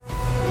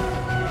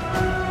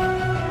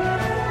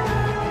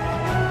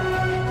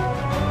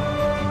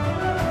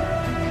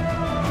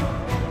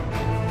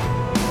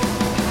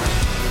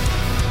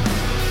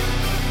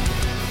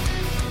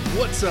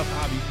What's up,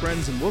 hobby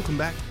friends, and welcome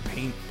back to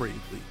Paint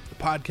Bravely, the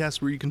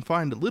podcast where you can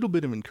find a little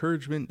bit of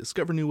encouragement,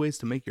 discover new ways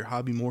to make your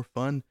hobby more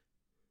fun,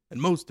 and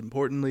most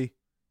importantly,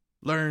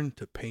 learn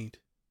to paint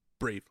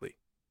bravely.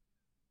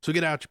 So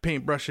get out your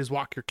paintbrushes,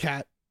 walk your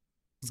cat,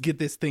 let's get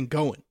this thing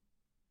going.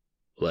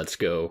 Let's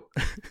go.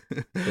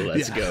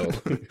 Let's go.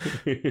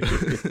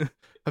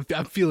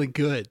 I'm feeling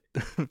good.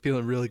 I'm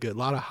feeling really good. A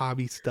lot of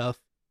hobby stuff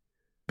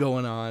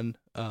going on.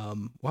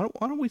 Why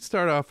don't we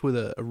start off with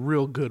a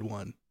real good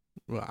one?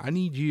 Well, I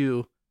need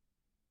you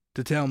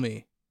to tell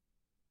me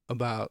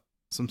about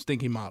some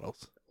stinky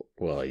models.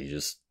 Well, you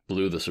just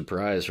blew the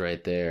surprise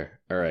right there.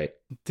 All right.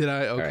 Did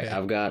I? Okay. All right.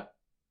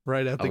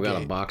 I've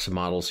got a box of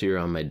models here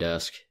on my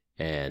desk,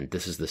 and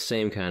this is the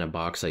same kind of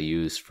box I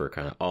use for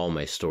kind of all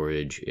my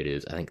storage. It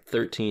is, I think,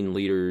 13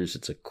 liters.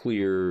 It's a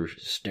clear,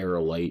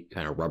 Sterilite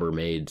kind of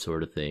Rubbermaid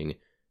sort of thing.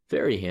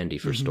 Very handy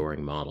for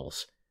storing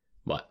models.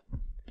 But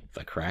if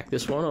I crack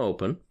this one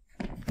open,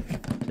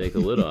 take the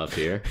lid off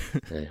here.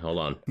 Hey, hold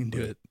on. You can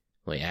do it.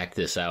 Let me act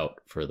this out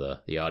for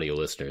the audio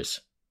listeners.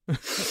 Yeah.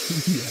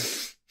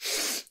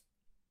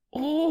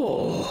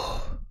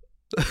 Oh.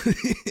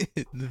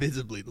 It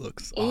visibly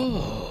looks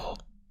Oh.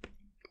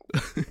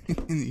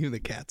 Even the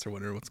cats are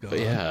wondering what's going on.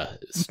 Yeah,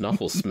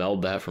 Snuffle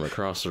smelled that from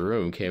across the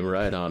room, came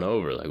right on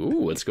over, like,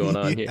 ooh, what's going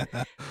on here?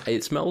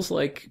 It smells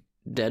like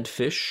dead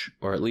fish,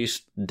 or at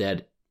least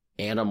dead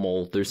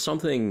animal. There's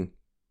something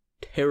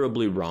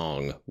terribly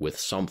wrong with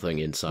something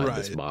inside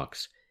this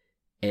box.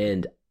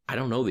 And I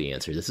don't know the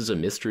answer. This is a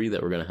mystery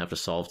that we're going to have to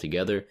solve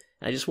together.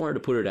 And I just wanted to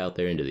put it out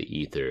there into the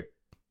ether.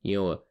 You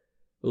know, a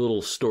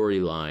little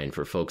storyline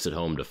for folks at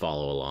home to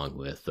follow along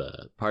with.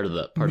 Part of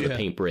the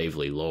Paint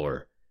Bravely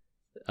lore.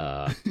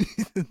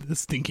 The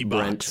stinky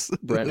box.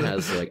 Brent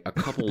has like a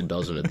couple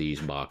dozen of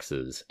these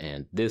boxes,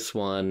 and this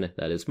one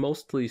that is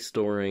mostly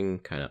storing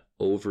kind of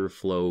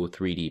overflow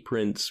 3D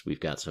prints. We've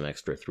got some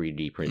extra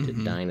 3D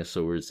printed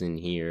dinosaurs in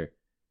here.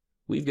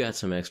 We've got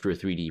some extra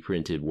 3D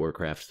printed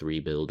Warcraft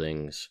 3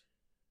 buildings.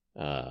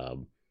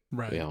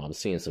 Right. You know, I'm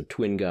seeing some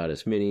Twin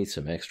Goddess minis,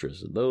 some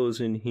extras of those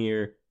in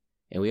here.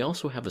 And we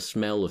also have a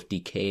smell of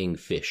decaying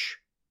fish.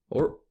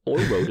 Or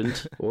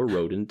rodent. Or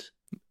rodent.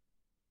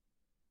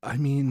 I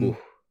mean,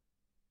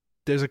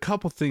 there's a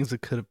couple things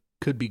that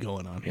could be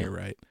going on here,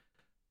 right?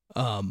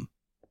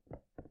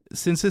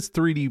 Since it's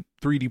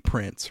 3D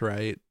prints,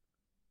 right?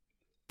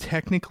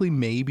 Technically,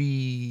 maybe,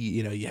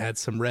 you know, you had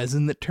some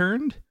resin that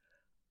turned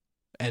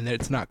and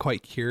it's not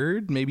quite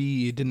cured. Maybe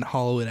you didn't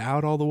hollow it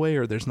out all the way,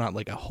 or there's not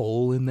like a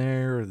hole in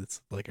there, or it's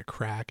like a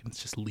crack and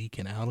it's just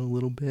leaking out a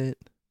little bit.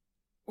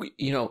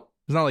 You know,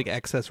 it's not like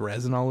excess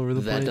resin all over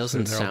the place. That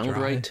doesn't sound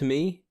right to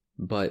me,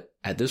 but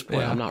at this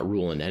point, I'm not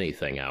ruling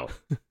anything out.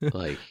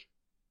 Like,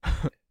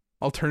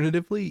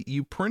 alternatively,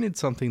 you printed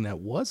something that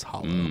was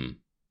hollow.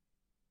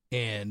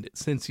 And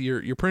since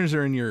your printers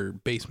are in your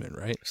basement,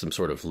 right? Some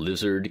sort of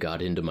lizard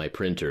got into my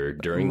printer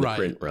during the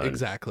print run.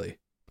 Exactly.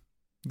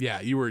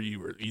 Yeah,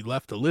 you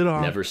left the lid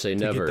on. Never say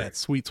never. Get that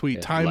sweet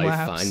time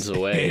lapse. Life finds a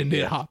way. And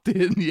it hopped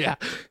in. Yeah.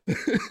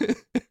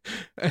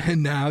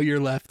 And now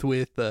you're left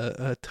with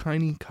a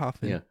tiny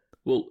coffin. Yeah.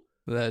 Well,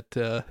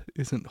 that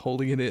isn't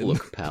holding it in.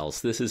 Look,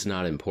 pals, this is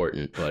not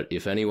important, but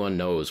if anyone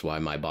knows why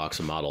my box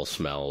of models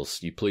smells,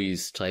 you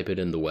please type it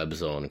in the web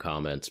zone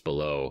comments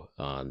below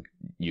on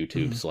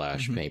YouTube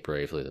 / Paint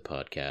Bravely the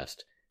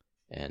podcast.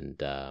 And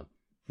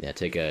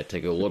take a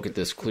look at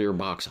this clear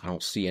box. I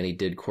don't see any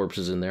dead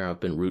corpses in there. I've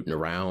been rooting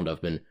around.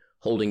 I've been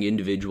holding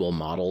individual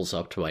models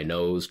up to my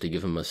nose to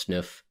give them a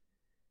sniff.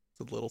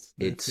 It's a little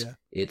sniff,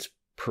 It's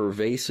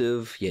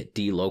pervasive, yet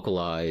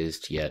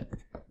delocalized, yet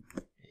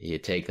you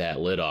take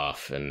that lid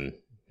off and,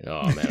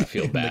 oh man, I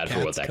feel bad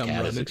for what that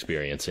cat is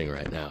experiencing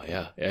right now.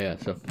 Yeah.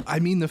 So, I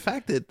mean, the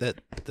fact that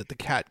the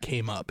cat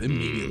came up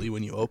immediately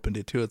when you opened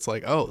it too, it's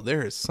like, oh,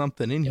 there is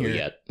something in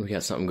here. We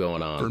got something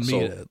going on for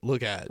me to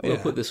look at. I'm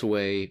gonna put this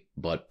away,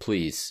 but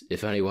please,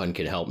 if anyone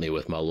can help me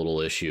with my little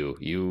issue,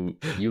 you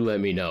let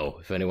me know.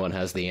 If anyone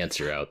has the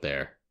answer out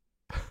there,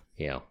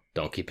 you know,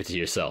 don't keep it to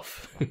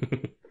yourself.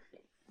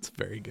 It's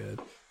very good.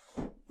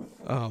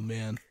 Oh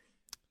man,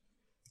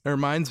 it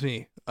reminds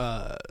me.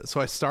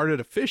 So I started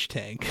a fish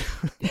tank.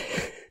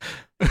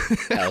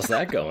 How's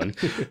that going?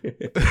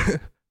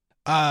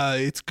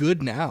 It's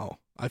good now.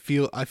 I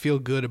feel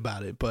good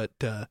about it, but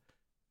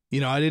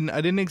you know, I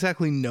didn't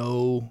exactly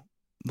know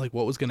like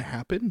what was going to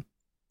happen.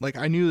 Like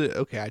I knew that,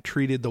 okay, I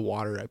treated the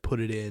water, I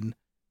put it in,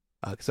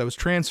 because I was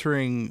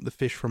transferring the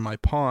fish from my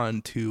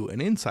pond to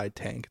an inside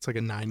tank. It's like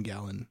a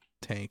 9-gallon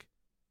tank,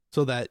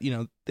 so that, you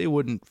know, they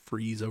wouldn't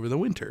freeze over the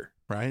winter,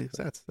 right?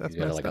 That's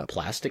like a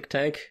plastic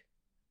tank.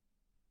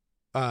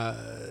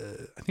 I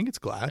think it's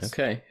glass.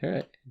 Okay, all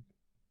right.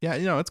 Yeah,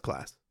 you know, it's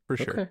glass for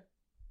sure. Okay.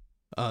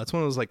 It's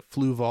one of those like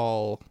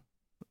Fluval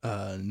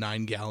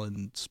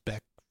 9-gallon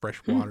spec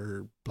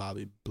freshwater blah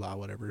blah blah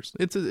whatever.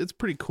 It's a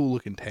pretty cool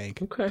looking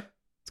tank. Okay.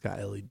 It's got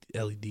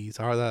LEDs.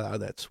 Are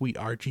that sweet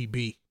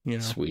RGB, you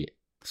know. Sweet.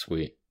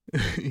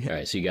 Yeah. All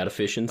right, so you got a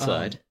fish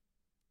inside.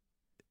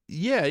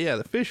 Yeah,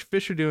 the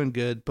fish are doing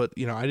good, but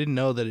you know, I didn't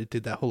know that it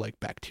did that whole like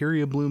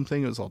bacteria bloom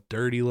thing. It was all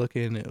dirty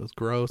looking, it was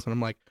gross, and I'm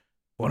like,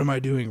 what am I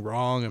doing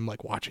wrong? I'm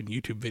like watching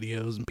YouTube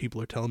videos and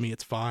people are telling me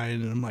it's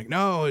fine, and I'm like,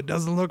 no, it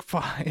doesn't look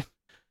fine.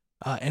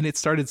 And it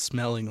started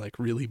smelling like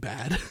really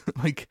bad,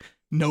 like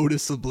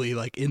noticeably,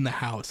 like in the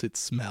house it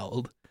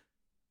smelled.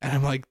 And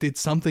I'm like, did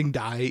something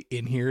die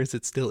in here? Is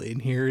it still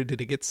in here?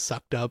 Did it get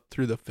sucked up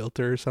through the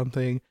filter or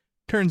something?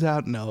 Turns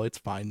out, no, it's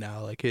fine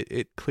now. Like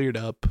it cleared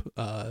up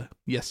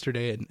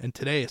yesterday, and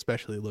today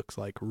especially looks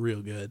like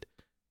real good.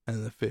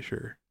 And the fish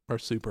are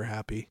super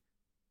happy.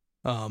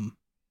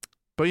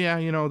 But yeah,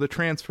 you know, the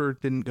transfer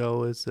didn't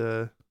go as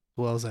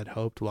well as I'd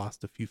hoped.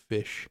 Lost a few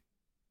fish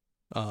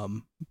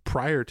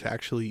prior to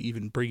actually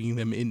even bringing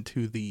them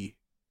into the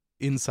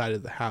inside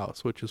of the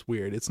house, which is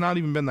weird. It's not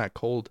even been that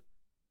cold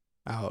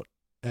out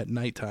at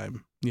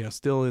nighttime, you know,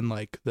 still in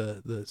like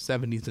the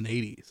 70s and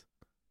 80s.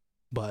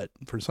 But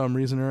for some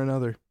reason or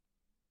another,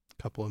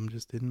 a couple of them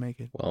just didn't make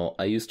it. Well,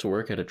 I used to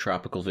work at a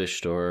tropical fish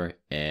store,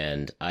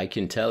 and I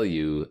can tell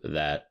you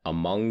that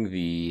among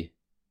the...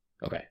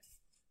 Okay.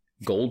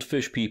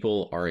 Goldfish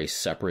people are a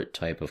separate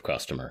type of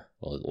customer.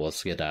 Well,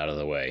 let's get out of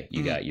the way.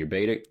 You got your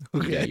beta,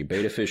 you got your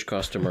beta fish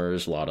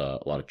customers, a lot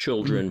of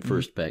children,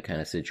 first pet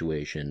kind of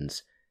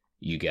situations.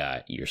 You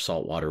got your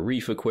saltwater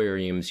reef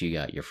aquariums. You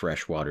got your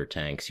freshwater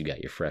tanks. You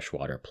got your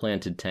freshwater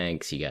planted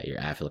tanks. You got your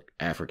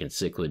African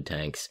cichlid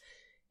tanks,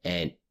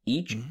 and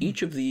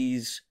each of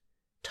these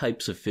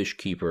types of fish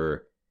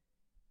keeper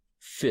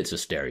fits a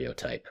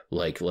stereotype.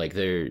 Like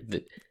they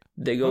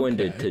go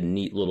into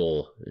neat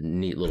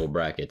little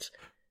brackets.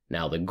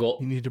 Now the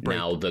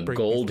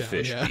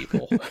goldfish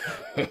people.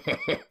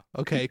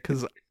 Okay,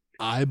 because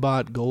I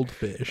bought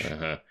goldfish.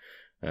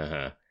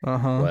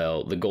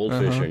 Well, the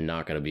goldfish are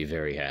not going to be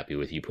very happy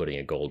with you putting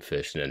a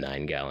goldfish in a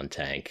 9-gallon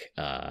tank.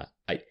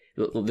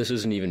 This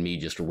isn't even me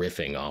just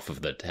riffing off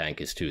of the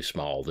tank is too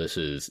small. This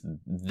is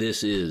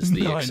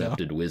the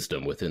accepted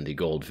wisdom within the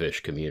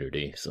goldfish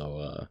community.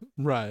 So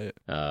right.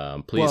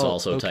 Please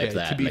also type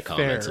that in the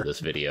comments of this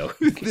video.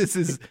 This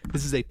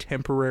is a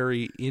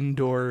temporary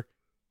indoor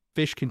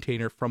fish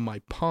container from my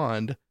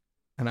pond,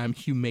 and I'm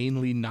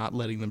humanely not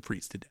letting them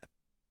freeze to death.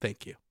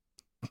 Thank you.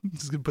 I'm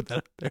just gonna put that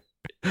up there.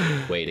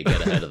 Way to get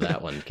ahead of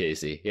that one,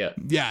 Casey. Yeah.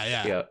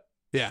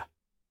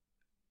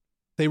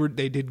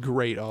 They did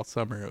great all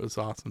summer. It was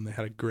awesome. They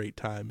had a great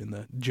time in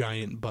the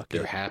giant bucket.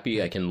 They're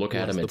happy. I can look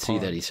at him and see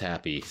that he's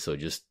happy. So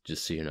just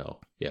so you know.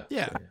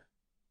 Yeah.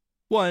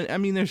 Well, I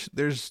mean,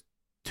 there's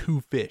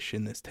 2 fish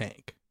in this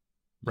tank,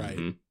 right?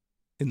 Mm-hmm.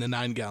 In the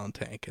 9-gallon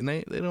tank, and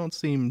they don't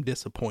seem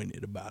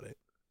disappointed about it.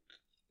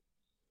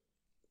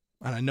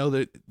 And I know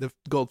that the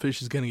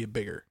goldfish is going to get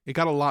bigger. It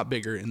got a lot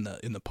bigger in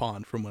the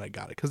pond from when I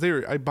got it, because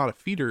I bought a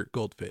feeder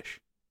goldfish,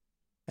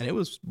 and it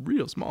was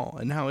real small,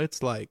 and now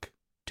it's like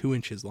 2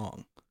 inches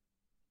long.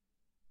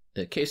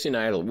 Casey and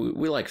I,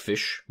 we like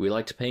fish. We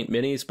like to paint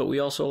minis, but we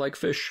also like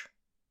fish.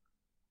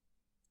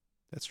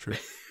 That's true.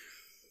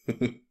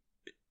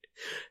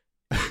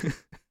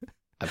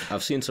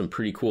 I've seen some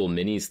pretty cool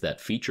minis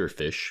that feature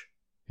fish.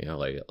 You know,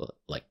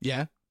 like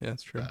yeah,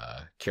 that's true.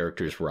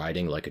 Characters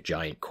riding like a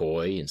giant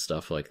koi and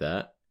stuff like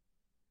that.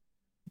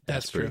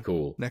 That's pretty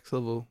cool. Next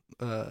level.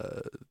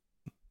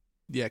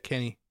 Yeah,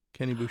 Kenny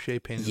Boucher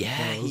painted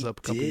one of those up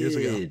a couple years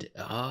ago.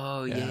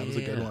 Oh yeah, it was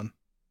a good one.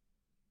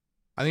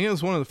 I think it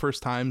was one of the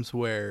first times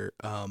where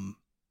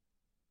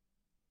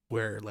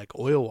like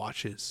oil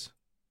washes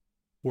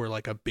were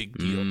like a big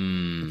deal.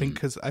 I think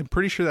because I'm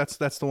pretty sure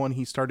that's the one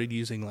he started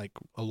using like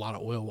a lot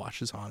of oil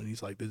washes on, and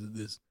he's like,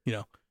 this you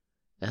know.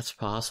 That's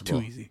possible.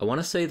 Too easy. I want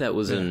to say that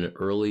was an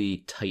early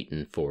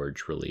Titan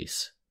Forge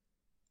release.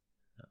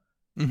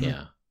 Mm-hmm.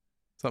 Yeah.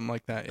 Something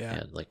like that,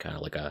 yeah. Like kind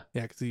of like a...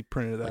 Yeah, because he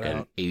printed that like out.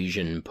 An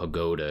Asian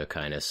pagoda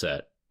kind of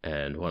set.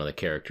 And one of the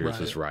characters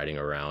was riding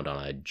around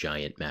on a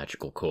giant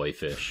magical koi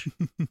fish.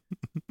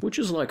 Which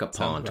is like a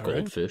pond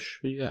goldfish.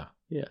 Right?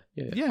 Yeah.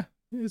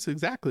 It's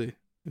exactly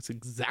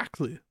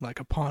like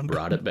a pond.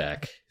 Brought it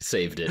back.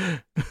 Saved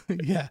it.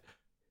 Yeah.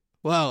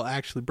 Well,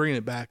 actually, bringing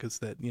it back is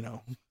that, you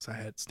know, so I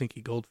had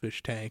Stinky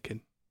Goldfish Tank,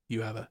 and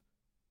you have a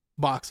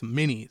box of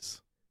minis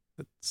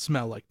that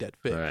smell like dead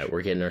fish. All right,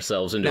 we're getting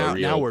ourselves into a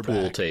real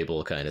pool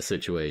table kind of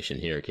situation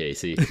here,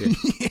 Casey.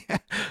 Yeah,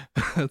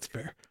 that's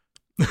fair.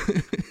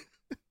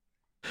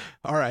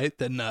 All right,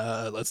 then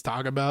let's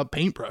talk about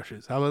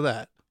paintbrushes. How about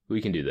that?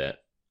 We can do that.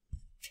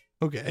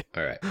 Okay.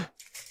 All right.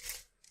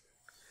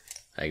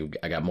 I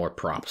got more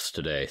props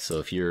today, so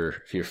if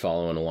you're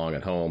following along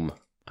at home,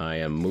 I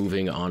am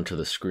moving onto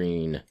the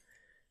screen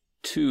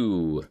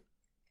 2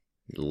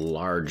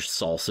 large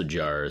salsa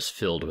jars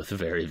filled with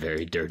very,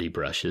 very dirty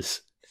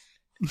brushes.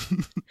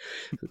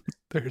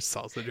 There's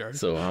salsa jars.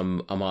 So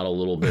I'm on a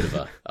little bit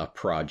of a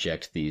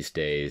project these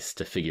days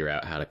to figure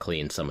out how to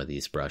clean some of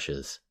these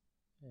brushes.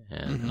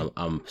 And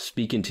I'm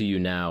speaking to you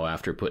now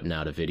after putting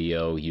out a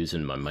video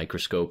using my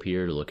microscope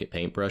here to look at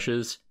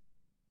paintbrushes.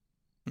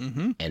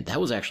 And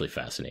that was actually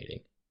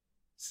fascinating.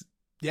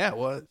 Yeah, it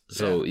was.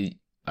 So... Yeah.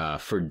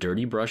 For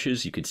dirty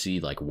brushes, you could see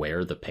like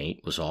where the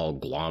paint was all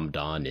glommed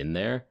on in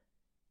there.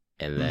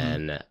 And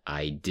then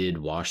I did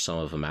wash some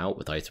of them out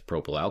with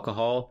isopropyl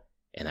alcohol,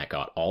 and that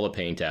got all the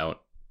paint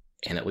out.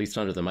 And at least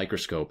under the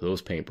microscope,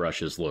 those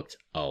paintbrushes looked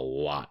a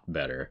lot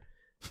better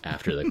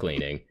after the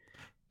cleaning.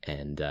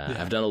 And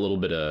I've done a little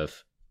bit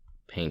of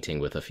painting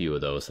with a few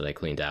of those that I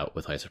cleaned out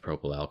with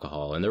isopropyl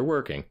alcohol, and they're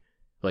working.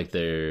 Like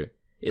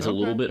it's a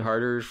little bit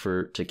harder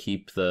to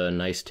keep the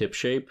nice tip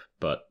shape,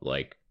 but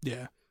like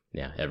yeah,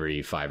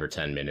 every 5 or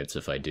 10 minutes,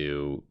 if I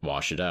do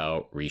wash it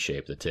out,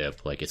 reshape the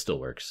tip, like it still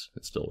works.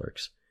 Still works.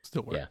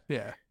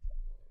 Yeah.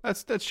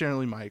 That's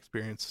generally my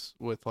experience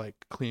with like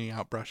cleaning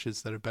out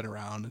brushes that have been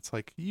around. It's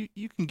like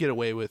you can get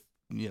away with,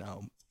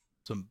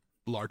 some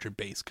larger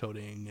base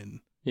coating and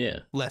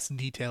less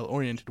detail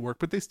oriented work,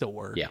 but they still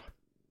work.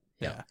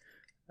 Yeah.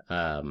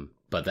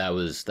 But that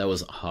was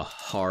a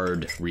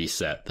hard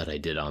reset that I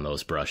did on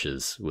those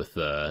brushes with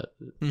the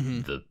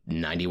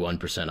 91%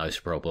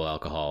 isopropyl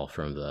alcohol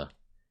from the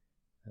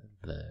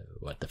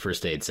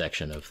first aid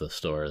section of the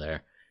store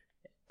there.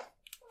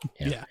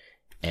 Yeah.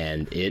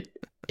 And it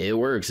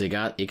works. It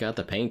got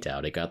the paint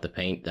out. It got the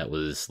paint that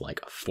was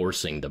like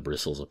forcing the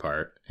bristles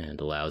apart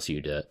and allows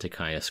you to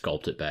kind of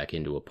sculpt it back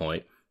into a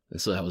point. And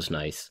so that was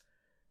nice.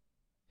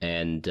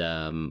 And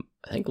I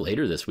think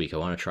later this week I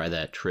want to try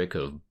that trick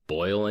of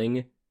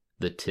boiling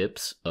the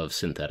tips of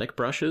synthetic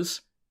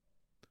brushes.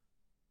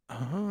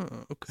 Oh,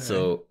 okay.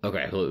 So,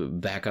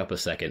 back up a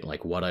second.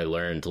 Like what I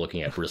learned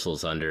looking at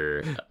bristles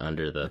under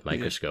the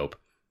microscope.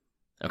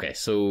 Okay,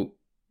 so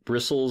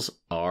bristles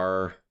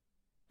are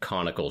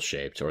conical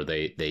shaped, or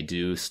they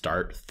do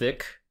start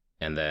thick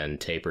and then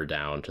taper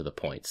down to the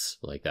points.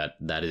 Like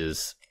that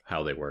is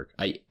how they work.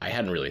 I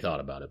hadn't really thought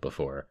about it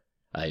before.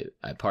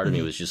 Part of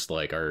me was just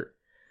like, our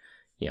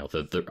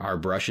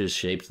brushes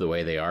shaped the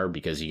way they are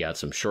because you got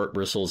some short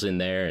bristles in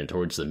there, and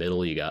towards the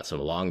middle you got some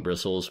long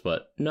bristles.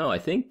 But no, I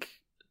think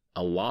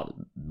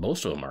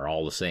most of them are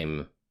all the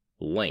same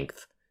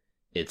length.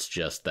 It's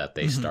just that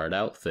they start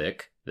out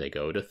thick, they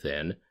go to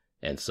thin,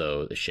 and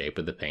so the shape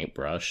of the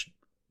paintbrush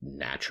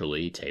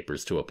naturally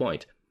tapers to a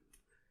point.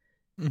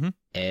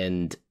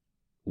 And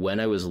when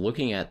I was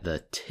looking at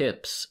the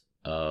tips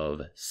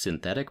of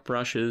synthetic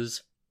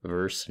brushes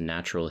versus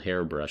natural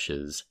hair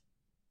brushes,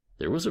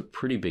 there was a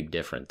pretty big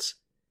difference.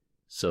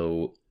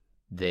 So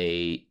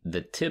the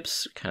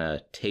tips kind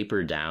of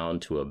taper down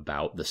to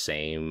about the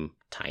same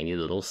tiny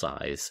little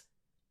size.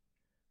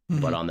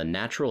 But on the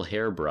natural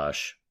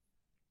hairbrush,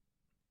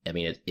 I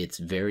mean, it's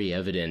very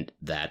evident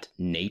that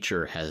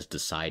nature has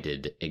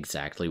decided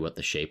exactly what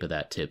the shape of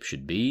that tip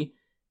should be.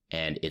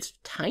 And it's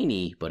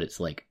tiny, but it's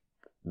like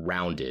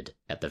rounded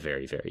at the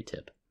very, very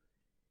tip.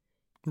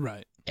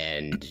 Right.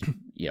 And,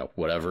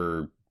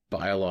 whatever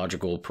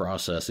biological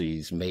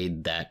processes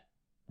made that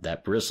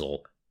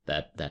bristle,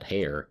 that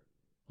hair,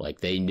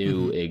 like they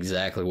knew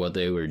exactly what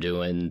they were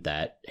doing.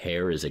 That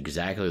hair is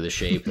exactly the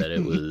shape that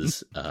it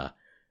was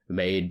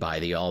made by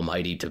the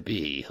Almighty to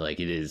be. Like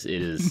it is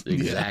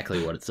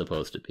exactly what it's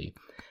supposed to be.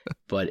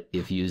 But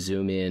if you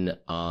zoom in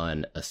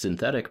on a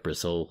synthetic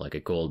bristle, like a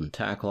Golden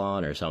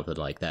Taklon or something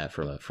like that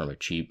from a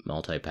cheap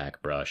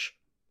multi-pack brush,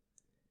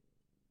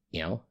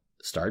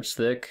 starts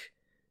thick,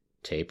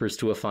 tapers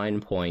to a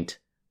fine point,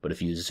 but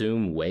if you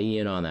zoom way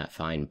in on that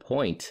fine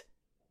point,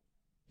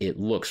 it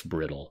looks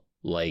brittle.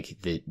 Like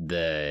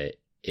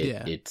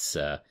it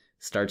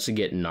starts to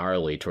get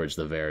gnarly towards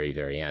the very,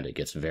 very end. It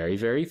gets very,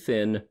 very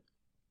thin,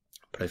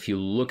 but if you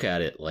look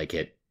at it, like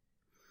it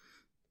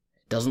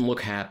doesn't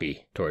look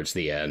happy towards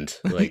the end.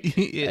 Like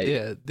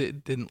it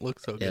didn't look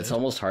so good. It's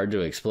almost hard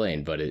to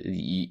explain, but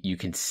you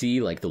can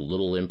see like the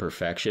little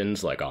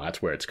imperfections. Like, oh,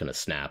 that's where it's going to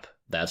snap.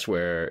 That's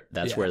where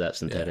that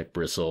synthetic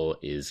bristle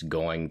is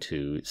going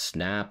to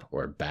snap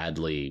or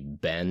badly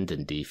bend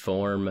and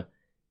deform.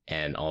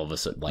 And all of a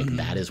sudden, like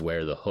that is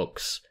where the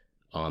hooks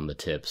on the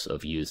tips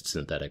of used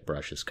synthetic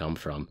brushes come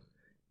from.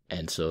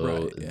 And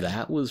so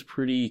that was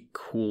pretty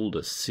cool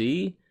to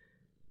see.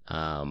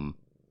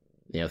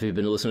 If you've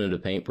been listening to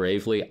Paint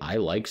Bravely, I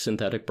like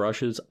synthetic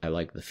brushes. I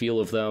like the feel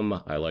of them.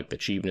 I like the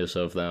cheapness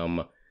of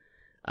them.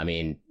 I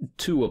mean,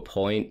 to a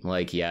point,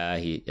 like,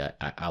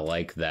 I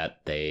like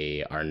that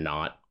they are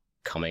not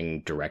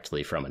coming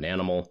directly from an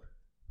animal.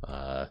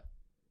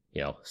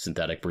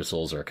 Synthetic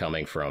bristles are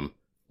coming from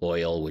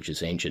oil, which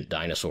is ancient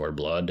dinosaur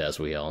blood, as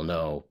we all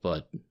know,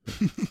 but...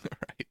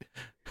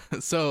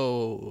 Right.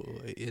 So,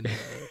 in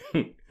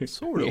a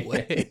sort of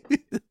way.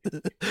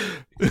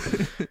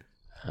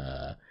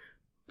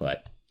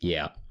 But,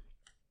 yeah.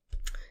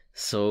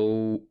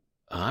 So,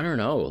 I don't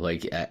know,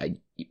 like, I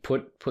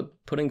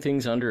putting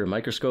things under a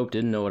microscope,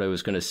 didn't know what I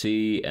was going to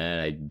see,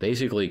 and I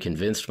basically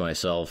convinced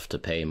myself to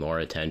pay more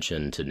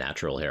attention to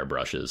natural hair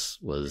brushes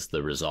was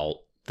the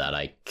result that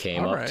I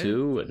came up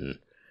to, and...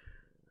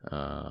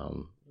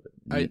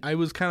 I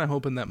was kind of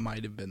hoping that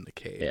might have been the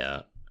case.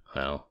 Yeah,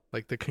 well...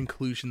 Like, the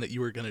conclusion that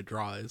you were going to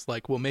draw is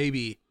like, well,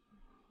 maybe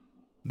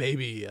they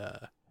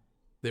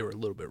were a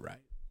little bit right.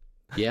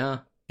 Yeah.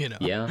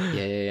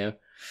 Yeah.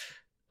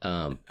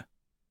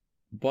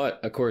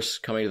 But, of course,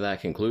 coming to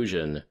that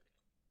conclusion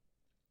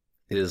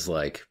is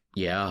like,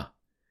 yeah,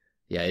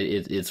 Yeah,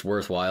 it's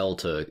worthwhile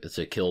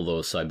to kill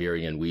those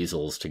Siberian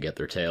weasels to get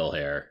their tail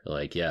hair.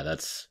 Like, yeah,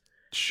 that's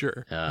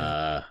Sure.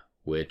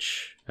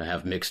 which I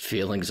have mixed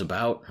feelings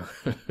about.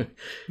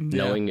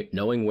 Yeah.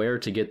 Knowing where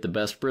to get the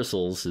best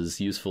bristles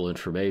is useful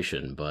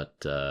information,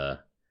 but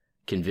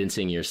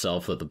convincing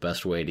yourself that the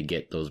best way to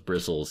get those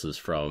bristles is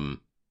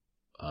from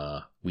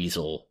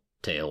weasel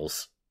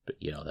tails,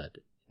 that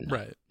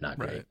not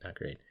great.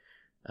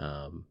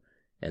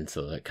 And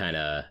so that kind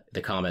of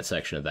the comment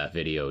section of that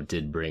video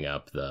did bring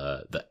up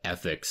the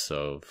ethics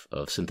of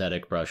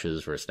synthetic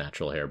brushes versus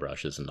natural hair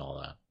brushes and all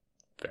that.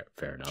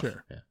 Fair enough.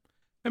 Sure. Yeah.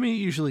 I mean, it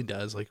usually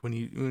does. Like when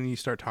you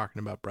start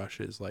talking about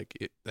brushes,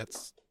 like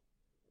that's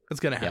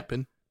gonna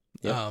happen.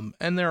 Yep.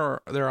 And there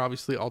are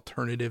obviously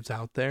alternatives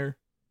out there.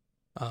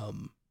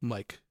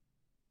 Like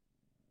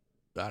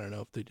I don't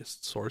know if they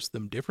just source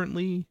them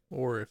differently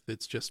or if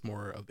it's just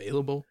more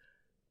available.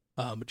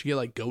 But you get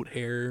like goat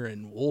hair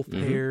and wolf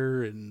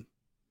hair and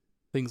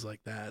things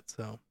like that.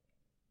 So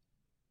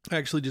I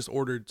actually just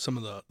ordered some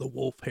of the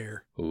wolf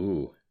hair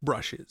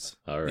brushes.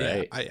 All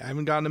right. Yeah, I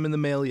haven't gotten them in the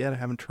mail yet. I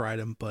haven't tried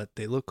them, but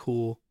they look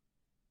cool.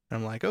 And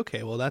I'm like,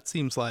 okay, well, that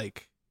seems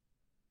like,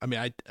 I mean,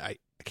 I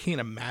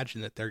can't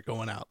imagine that they're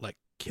going out like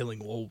killing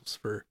wolves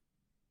for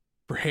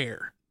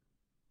hair.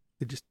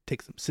 They just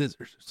take some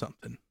scissors or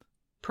something.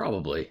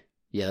 Probably.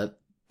 Yeah,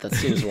 that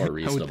seems more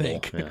reasonable. I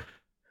would think.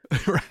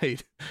 Yeah.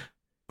 Right.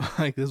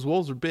 Like those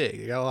wolves are big.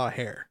 They got a lot of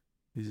hair.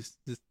 You just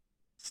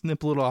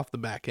snip a little off the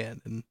back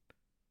end and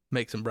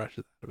make some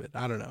brushes out of it.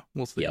 I don't know.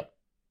 We'll see. Yep.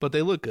 But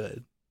they look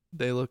good.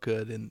 They look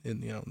good in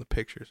in the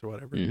pictures or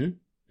whatever.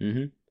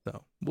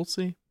 So we'll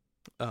see.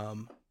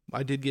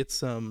 I did get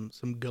some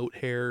goat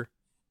hair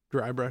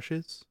dry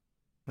brushes.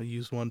 I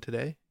used one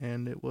today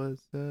and it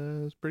was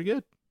pretty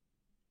good.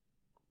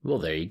 Well,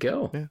 there you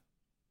go. Yeah.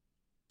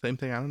 Same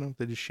thing. I don't know if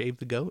they just shaved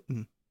the goat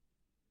and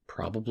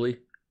probably.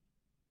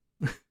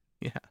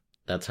 Yeah.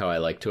 That's how I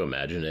like to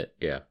imagine it.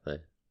 Yeah.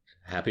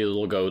 Happy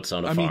little goats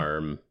on a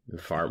farm.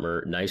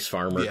 Nice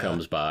farmer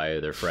comes by.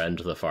 Their friend,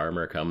 the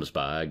farmer, comes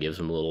by, gives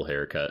them a little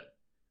haircut,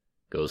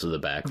 goes to the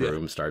back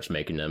room, starts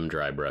making them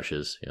dry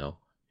brushes,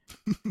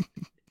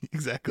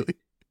 Exactly.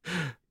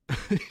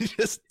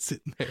 Just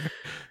sitting there,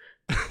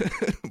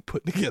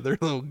 putting together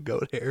little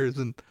goat hairs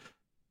and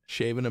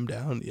shaving them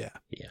down. Yeah.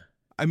 Yeah.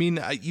 I mean,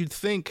 you'd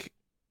think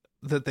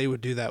that they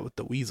would do that with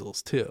the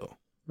weasels too.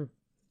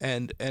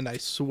 And I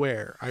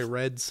swear I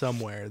read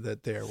somewhere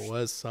that there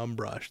was some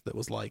brush that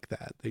was like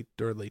that. They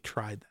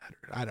tried that.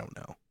 Or I don't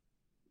know.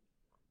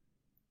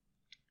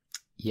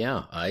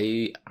 Yeah,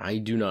 I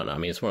do not know. I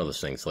mean, it's one of those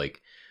things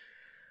like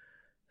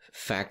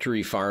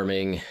factory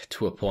farming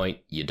to a point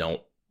you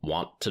don't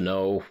want to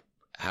know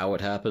how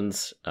it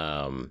happens.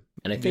 And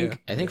I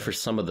think for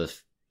some of the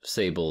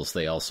sables,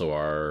 they also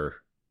are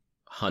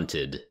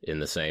hunted in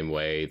the same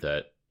way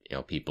that,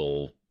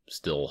 people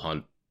still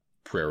hunt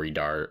prairie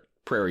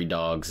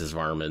dogs as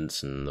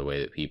varmints, and the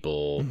way that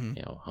people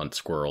hunt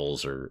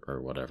squirrels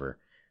or whatever.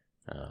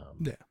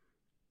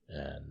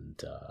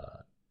 And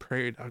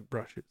prairie dog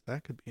brushes,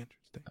 that could be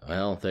interesting.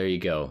 Well, there you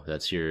go.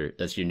 That's your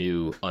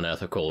new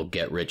unethical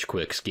get rich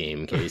quick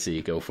scheme,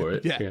 Casey. Go for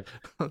it. Yeah.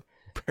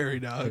 Prairie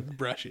dog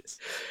brushes,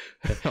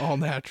 all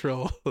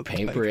natural.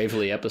 Paint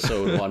Bravely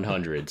episode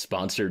 100,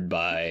 sponsored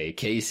by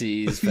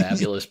Casey's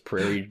fabulous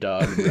prairie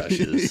dog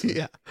brushes.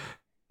 Yeah,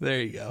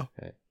 there you go.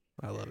 Okay.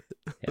 I love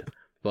it. Yeah.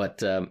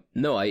 But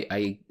no,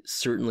 I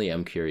certainly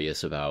am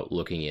curious about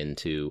looking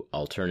into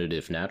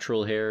alternative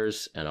natural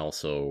hairs and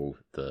also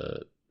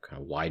the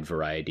kind of wide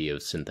variety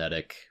of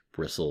synthetic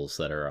bristles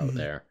that are out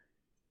there.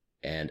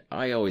 And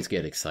I always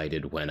get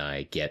excited when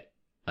I get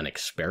an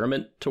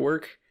experiment to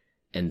work.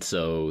 And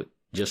so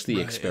just the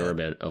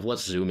experiment of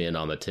let's zoom in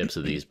on the tips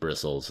of these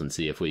bristles and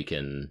see if we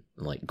can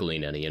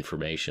glean any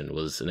information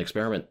was an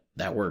experiment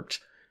that worked.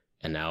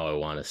 And now I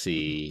want to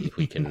see if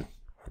we can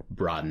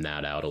broaden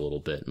that out a little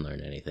bit and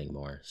learn anything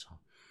more.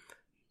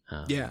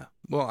 So, yeah.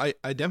 Well,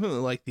 I definitely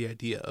like the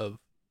idea of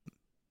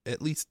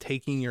at least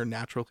taking your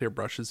natural hair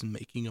brushes and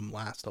making them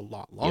last a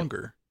lot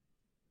longer. Yep.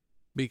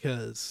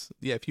 Because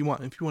if you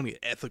want to get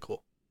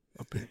ethical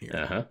up in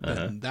here,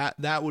 then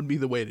that would be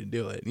the way to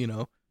do it.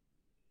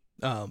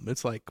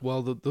 It's like,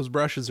 well, those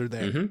brushes are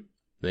there. Mm-hmm.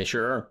 They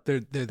sure are. They're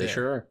there. They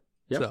sure are.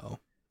 Yep. So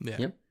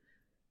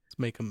let's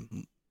make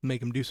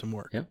them do some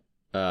work. Yep.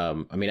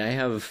 I mean, I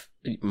have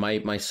my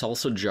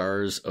salsa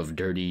jars of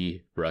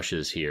dirty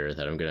brushes here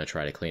that I'm going to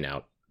try to clean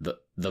out.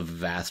 The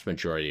vast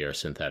majority are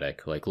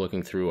synthetic. Like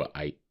looking through,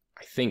 I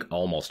think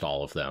almost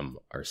all of them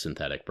are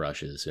synthetic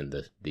brushes in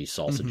these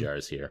salsa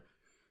jars here.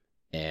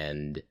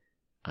 And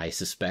I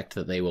suspect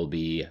that they will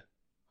be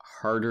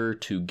harder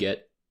to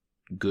get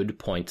good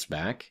points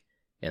back,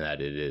 and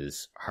that it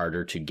is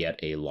harder to get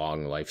a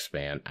long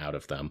lifespan out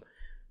of them.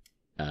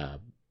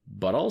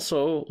 But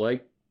also,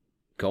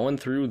 going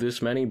through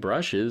this many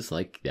brushes,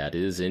 that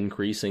is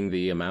increasing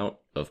the amount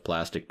of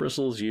plastic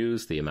bristles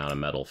used, the amount of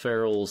metal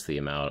ferrules, the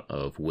amount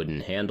of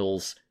wooden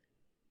handles.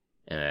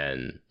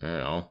 And, I don't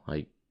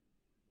know,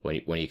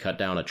 when you cut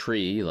down a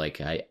tree,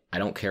 I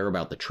don't care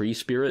about the tree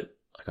spirit.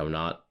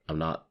 I'm I'm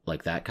not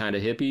like that kind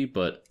of hippie,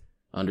 but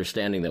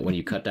understanding that when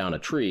you cut down a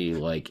tree,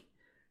 like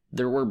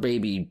there were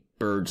baby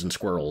birds and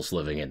squirrels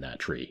living in that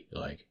tree,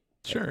 like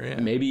sure, yeah,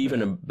 maybe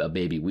even a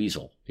baby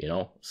weasel, you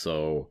know.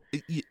 So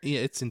yeah,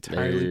 it's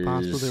entirely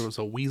possible there was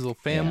a weasel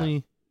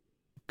family.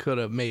 Could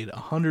have made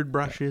 100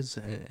 brushes,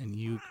 and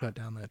you cut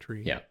down that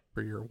tree. Yeah.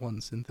 For your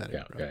one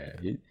synthetic brush.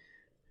 Yeah.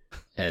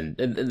 And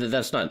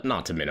that's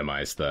not to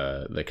minimize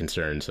the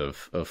concerns of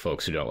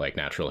folks who don't like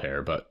natural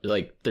hair, but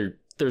like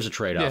there's a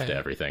trade-off to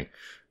everything,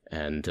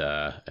 and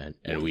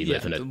we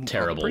live in a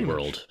terrible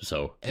world,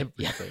 so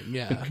everything,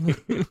 yeah.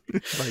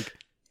 Like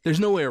there's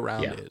no way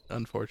around it,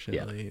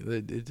 unfortunately.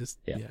 It just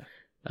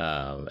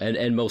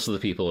and most of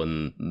the people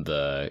in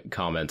the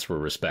comments were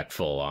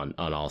respectful on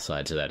all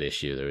sides of that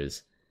issue.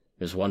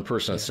 There's one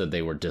person that said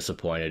they were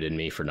disappointed in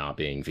me for not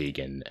being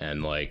vegan,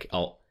 and like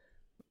I'll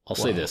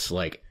say this,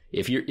 like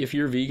if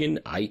you're vegan,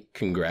 I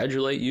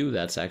congratulate you.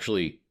 That's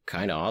actually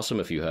kind of awesome.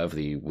 If you have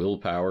the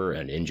willpower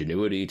and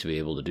ingenuity to be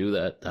able to do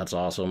that, that's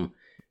awesome.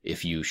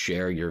 If you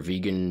share your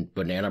vegan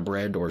banana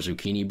bread or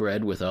zucchini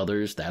bread with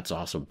others, that's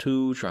awesome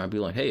too. Try and be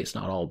like, hey, it's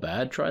not all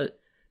bad. Try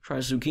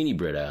zucchini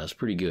bread out. It's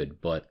pretty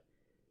good. But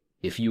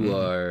if you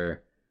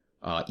are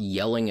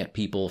yelling at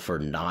people for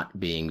not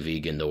being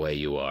vegan the way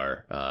you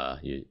are,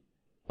 you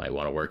might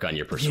want to work on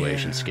your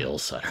persuasion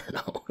skills. I don't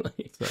know.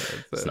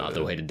 It's not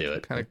the way to do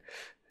it. Kind of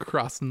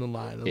crossing the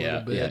line a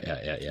little bit.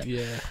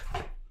 Yeah.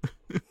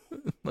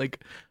 Like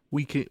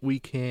we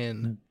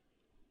can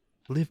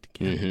live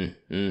together.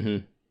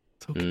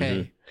 It's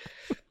okay.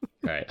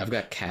 All right, I've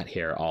got cat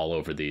hair all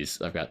over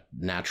these. I've got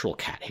natural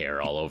cat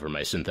hair all over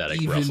my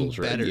synthetic Even Brussels.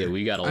 Right? Better. Yeah,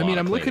 we got a lot. I mean,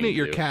 I'm looking at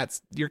your to do.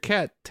 cats. Your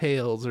cat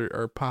tails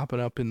are popping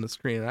up in the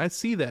screen, and I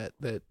see that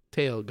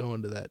tail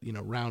going to that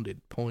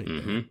rounded point.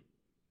 You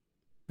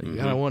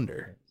gotta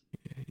wonder.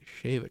 You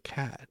shave a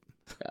cat.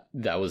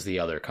 That was the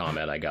other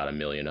comment I got a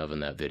million of in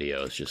that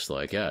video. It's just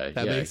like, that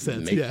makes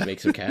sense. Make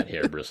some cat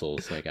hair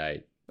bristles. Like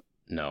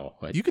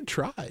you could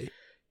try.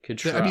 Could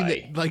try. I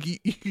mean, like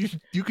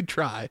you could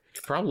try.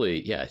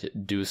 Probably,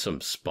 do some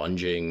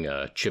sponging,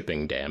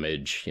 chipping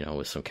damage,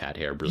 with some cat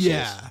hair bristles.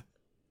 Yeah.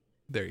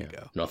 There you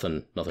go.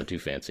 Nothing too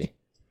fancy.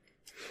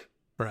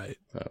 Right.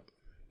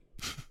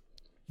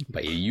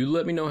 But you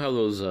let me know how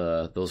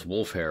those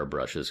wolf hair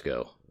brushes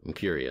go. I'm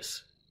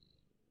curious.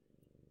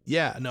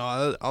 Yeah,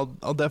 no,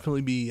 I'll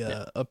definitely be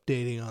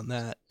updating on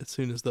that as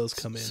soon as those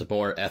come in. It's a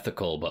more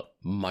ethical but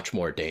much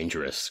more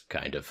dangerous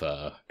kind of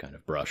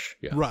brush.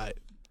 Yeah. Right.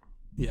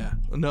 Yeah.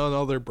 No,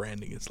 all their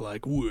branding is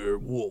like, we're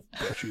wolf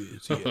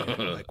brushes. Yeah.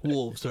 Like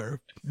wolves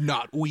are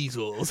not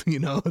weasels.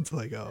 It's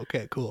like, oh,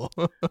 okay, cool.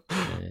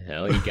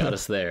 Hell, you got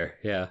us there.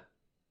 Yeah.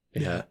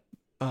 Yeah.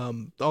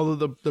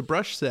 Although the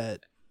brush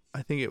set,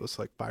 I think it was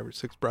like 5 or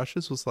 6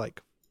 brushes, was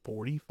like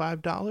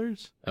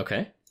 $45.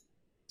 Okay.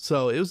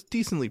 So it was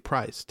decently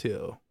priced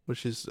too,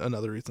 which is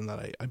another reason that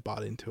I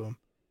bought into them.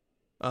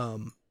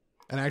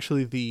 And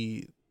actually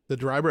the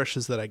dry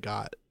brushes that I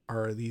got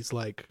are these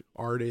like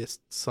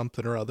artist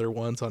something or other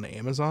ones on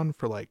Amazon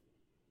for like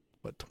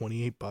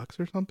 $28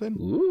 or something.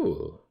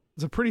 Ooh.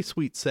 It's a pretty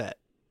sweet set.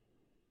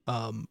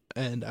 And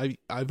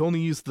I've only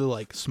used the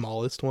like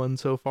smallest one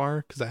so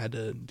far because I had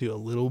to do a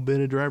little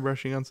bit of dry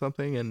brushing on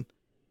something, and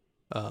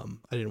I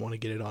didn't want to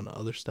get it on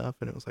other stuff,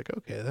 and it was like,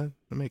 okay, that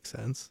makes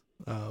sense.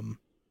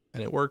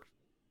 And it worked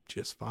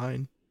just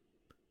fine.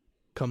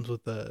 Comes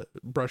with a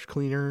brush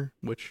cleaner,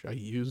 which I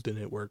used and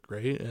it worked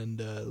great, and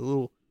a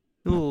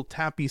little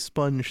tappy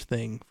sponge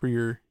thing for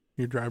your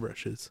dry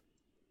brushes.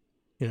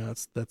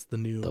 That's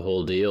the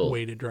whole deal.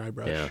 Weighted dry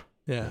brush.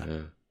 Yeah. Uh-huh.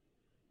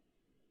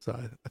 So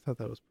I thought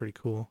that was pretty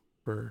cool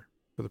for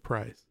the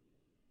price.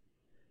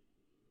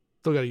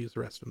 Still got to use the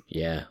rest of them.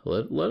 Yeah,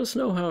 let us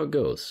know how it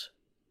goes.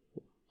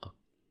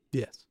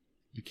 Yes.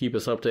 You keep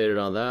us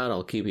updated on that.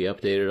 I'll keep you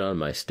updated on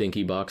my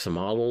stinky box of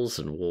models,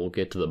 and we'll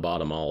get to the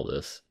bottom of all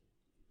this.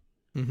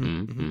 All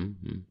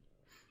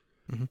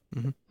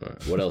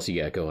right, what else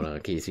you got going on,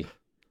 Casey?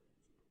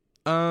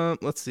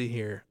 Let's see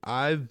here.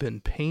 I've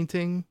been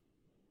painting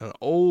an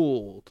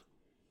old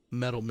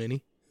metal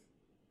mini,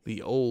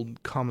 the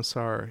old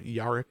Commissar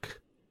Yarrick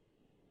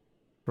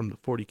from the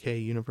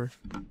 40K universe.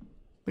 I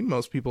think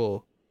most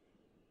people.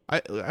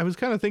 I was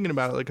kind of thinking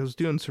about it. Like I was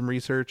doing some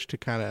research to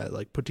kind of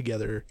like put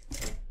together,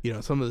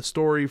 some of the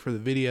story for the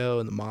video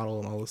and the model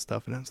and all this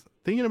stuff. And I was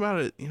thinking about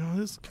it.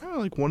 This is kind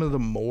of like one of the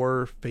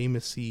more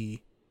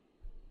famous-y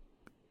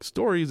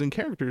stories and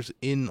characters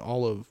in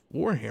all of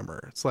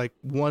Warhammer. It's like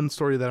one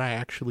story that I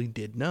actually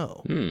did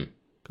know,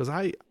 because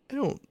I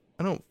don't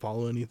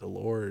follow any of the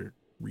lore or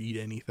read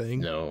anything.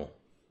 No.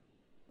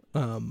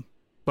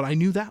 But I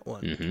knew that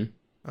one.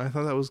 I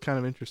thought that was kind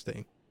of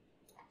interesting.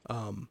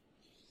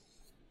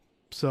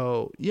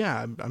 So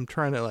yeah, I'm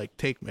trying to like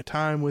take my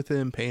time with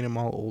him, paint him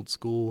all old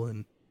school,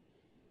 and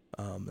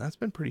that's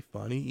been pretty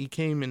funny. He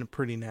came in a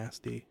pretty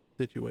nasty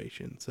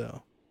situation,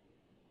 so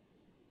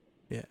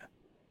yeah.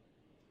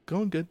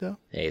 Going good though.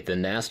 Hey, the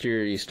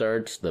nastier he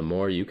starts, the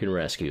more you can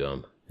rescue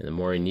him. And the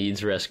more he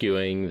needs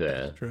rescuing,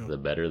 the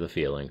better the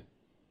feeling.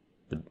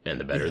 The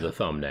better the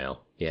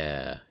thumbnail.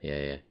 Yeah,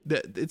 yeah,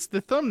 It's the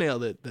thumbnail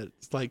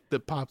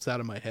that pops out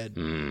of my head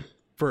yeah.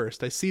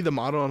 first. I see the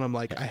model and I'm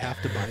like, I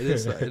have to buy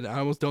this, and I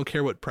almost don't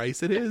care what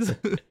price it is.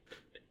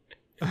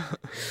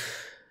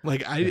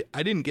 Like I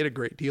didn't get a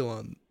great deal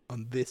on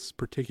this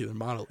particular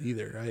model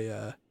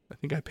either. I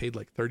think I paid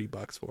like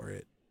 $30 for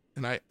it,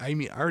 and I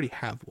mean I already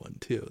have one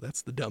too.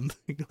 That's the dumb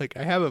thing. Like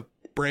I have a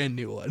brand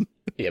new one.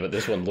 Yeah, but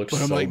this one looks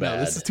but I'm so like, bad.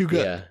 no, this is too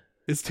good. Yeah.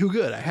 It's too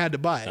good. I had to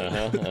buy it.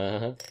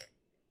 Uh-huh.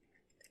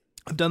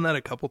 I've done that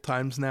a couple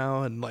times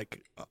now, and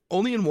like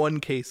only in one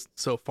case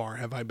so far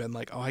have I been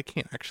like, oh, I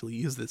can't actually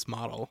use this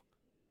model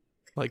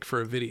like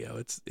for a video.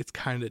 It's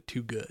kind of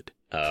too good.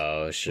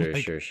 Oh, sure,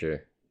 Like,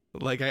 sure.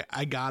 Like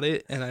I got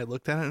it and I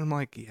looked at it and I'm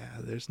like, yeah,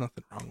 there's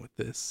nothing wrong with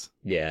this.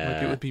 Yeah.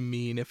 Like it would be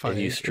mean if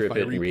you strip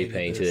it and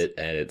repaint this. it,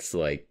 and it's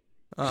like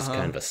just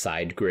kind of a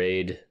side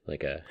grade,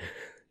 like a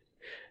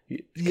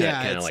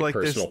kind of like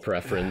personal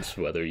preference,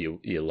 whether you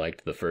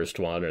liked the first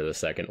one or the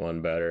second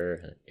one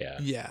better.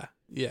 Yeah.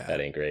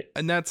 That ain't great.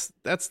 And that's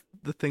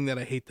the thing that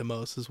I hate the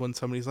most is when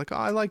somebody's like, oh,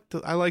 I like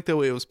the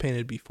way it was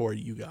painted before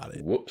you got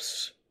it.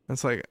 Whoops.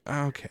 It's like,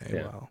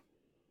 okay, well,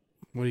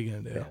 what are you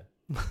gonna do?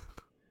 Yeah.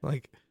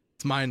 Like,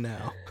 it's mine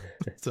now.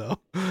 So,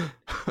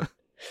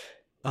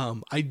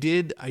 I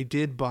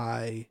did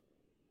buy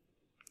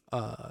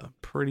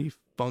pretty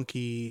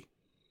funky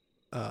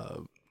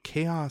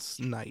Chaos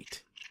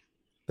Knight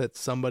that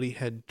somebody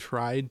had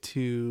tried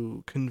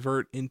to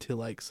convert into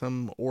like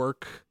some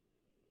orc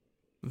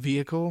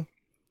vehicle.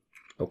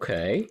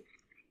 Okay.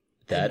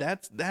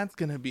 That's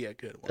gonna be a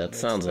good one. That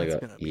sounds like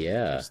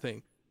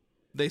interesting.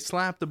 They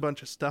slapped a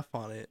bunch of stuff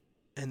on it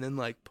and then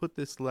like put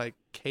this like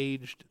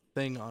caged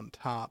thing on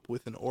top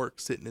with an orc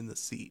sitting in the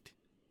seat.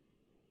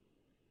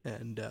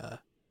 And I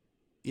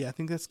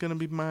think that's gonna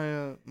be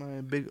my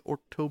my big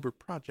October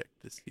project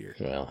this year.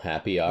 Well,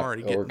 happy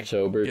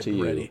October to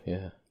you. Ready.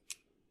 Yeah,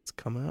 it's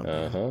coming up.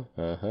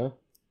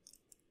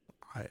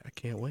 I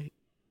can't wait.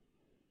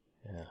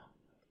 Yeah,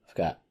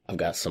 I've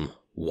got some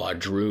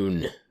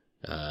Wadroon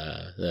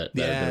that I've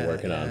been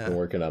working on. Been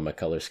working on my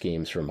color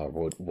schemes for my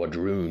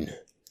Wadroon.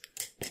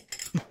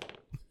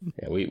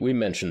 Yeah, we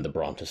mentioned the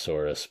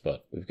Brontosaurus,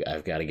 but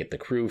I've got to get the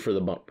crew for the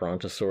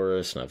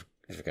Brontosaurus, and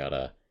I've got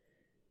to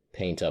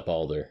paint up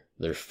all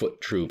their foot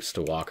troops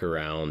to walk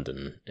around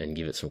and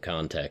give it some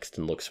context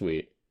and look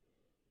sweet.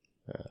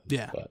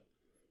 But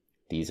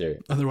these are...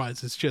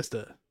 Otherwise, it's just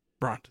a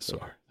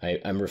Brontosaur.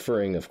 I'm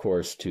referring, of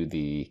course, to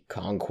the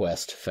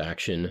Conquest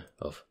faction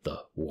of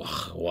the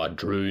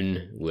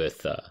Wadroon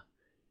with...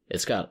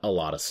 it's got a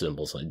lot of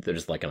symbols.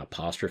 There's like an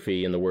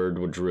apostrophe in the word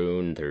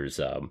Wadroon. There's...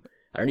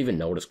 I don't even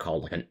know what it's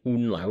called, like an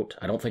umlaut.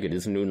 I don't think it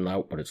is an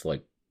umlaut, but it's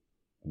like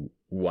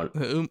one...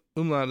 The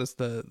umlaut is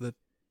the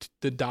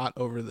dot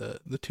over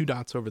the two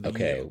dots over the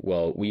Okay, U.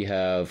 Well, we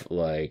have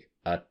like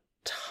a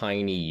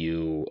tiny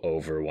U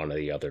over one of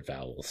the other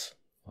vowels.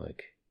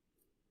 Like,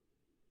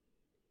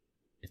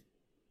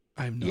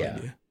 I have no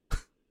idea.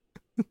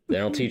 They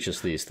don't teach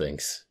us these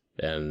things,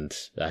 and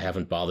I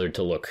haven't bothered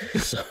to look.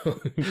 So,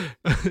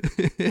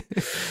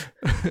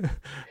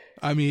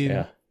 I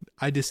mean,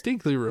 I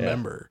distinctly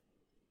remember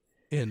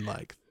in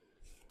like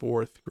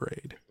fourth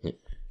grade. It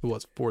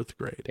was fourth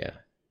grade. Yeah.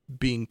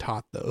 Being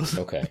taught those.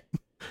 Okay.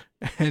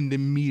 And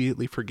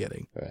immediately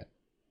forgetting. Right.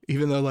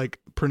 Even though like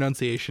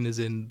pronunciation is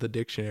in the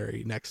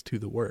dictionary next to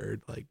the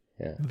word, like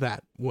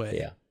that way.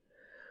 Yeah.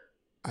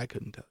 I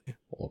couldn't tell you.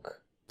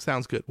 Look.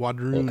 Sounds good.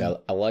 Wadroon.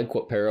 Look, I like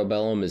what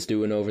Parabellum is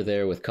doing over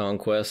there with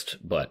Conquest,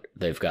 but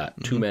they've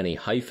got too many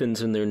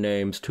hyphens in their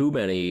names, too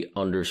many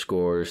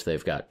underscores,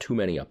 they've got too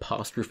many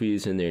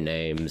apostrophes in their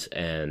names,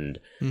 and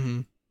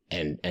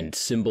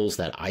symbols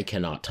that I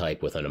cannot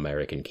type with an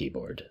American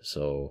keyboard.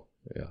 So,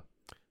 yeah.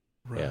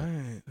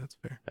 Right, that's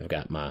fair. I've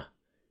got my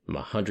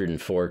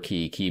 104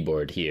 key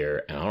keyboard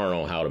here, and I don't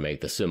know how to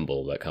make the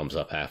symbol that comes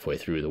up halfway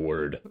through the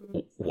word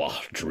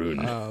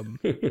Wadroon.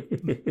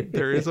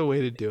 There is a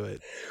way to do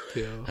it,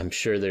 too. I'm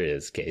sure there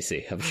is,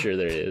 Casey. I'm sure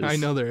there is. I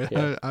know there is.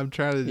 Yeah. I'm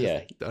trying to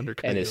just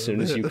undercut And you as soon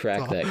as you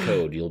crack that all.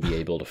 code, you'll be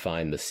able to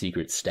find the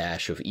secret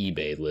stash of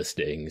eBay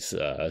listings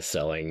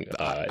selling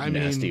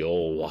nasty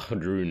old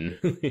Wadroon.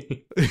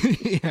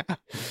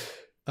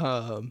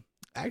 Yeah.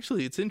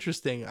 Actually, it's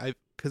interesting.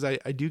 Because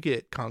I do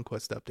get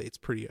Conquest updates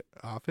pretty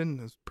often.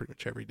 It's pretty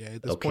much every day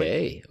at this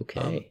point.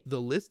 Okay. The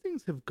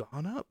listings have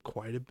gone up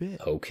quite a bit.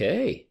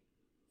 Okay.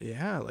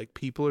 Yeah, like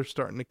people are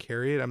starting to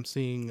carry it. I'm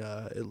seeing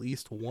at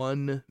least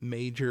one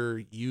major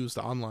used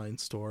online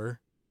store,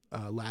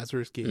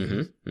 Lazarus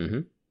Games,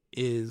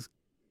 is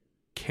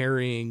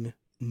carrying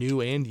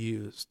new and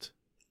used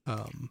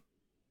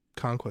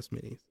Conquest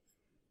minis.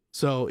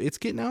 So it's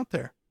getting out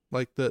there.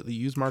 Like the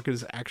used market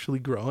is actually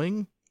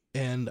growing.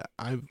 And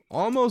I've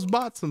almost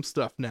bought some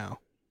stuff now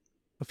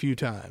a few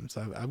times.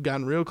 I've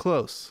gotten real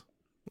close.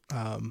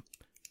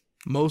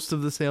 Most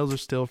of the sales are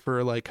still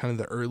for like kind of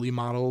the early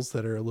models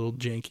that are a little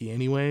janky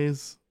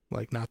anyways,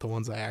 like not the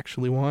ones I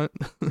actually want.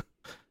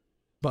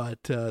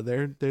 But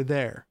they're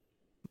there.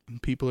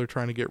 And people are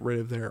trying to get rid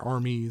of their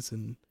armies,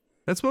 and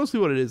that's mostly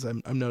what it is.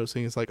 I'm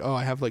noticing it's like, oh,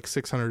 I have like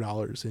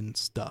 $600 in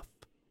stuff.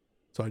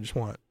 So I just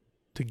want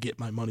to get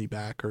my money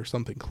back or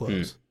something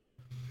close.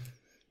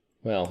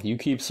 Well, you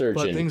keep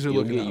searching. But things are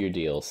You'll looking get up. your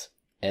deals.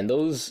 And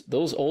those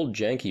old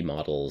janky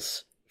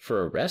models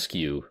for a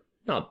rescue,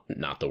 not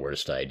the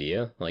worst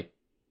idea. Like,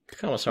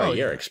 Commissar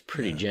Yarrick's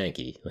pretty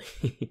janky.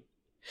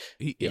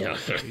 Yeah.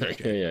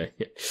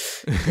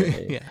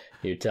 Yeah.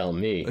 You're telling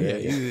me.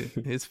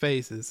 Yeah, his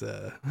face is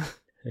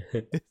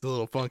it's a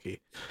little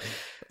funky.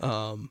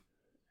 Man,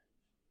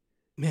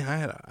 I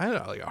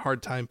had like a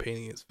hard time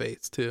painting his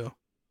face too.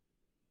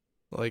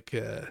 Like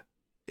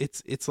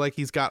it's like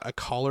he's got a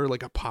collar,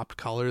 like a popped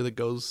collar that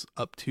goes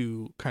up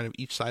to kind of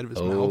each side of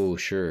his mouth. Oh,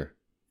 sure.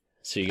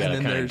 So you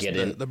gotta kind of get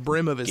in the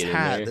brim of his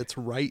hat that's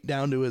right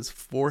down to his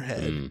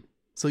forehead.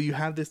 So you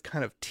have this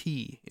kind of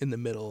T in the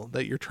middle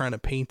that you're trying to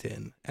paint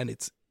in, and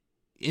it's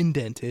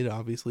indented.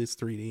 Obviously, it's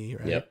 3D,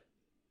 right? Yep.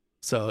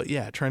 So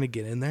yeah, trying to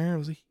get in there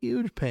was a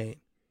huge pain.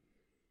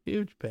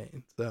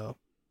 So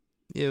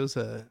it was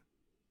an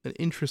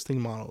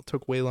interesting model. It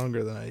took way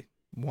longer than I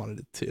wanted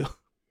it to.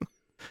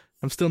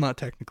 I'm still not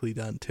technically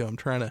done too.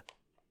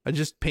 I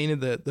just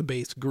painted the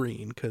base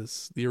green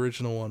because the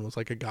original one was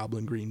like a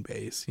goblin green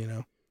base, you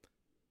know?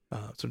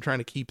 So I'm trying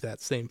to keep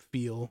that same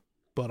feel,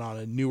 but on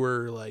a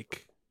newer,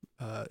 like,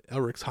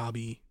 Elric's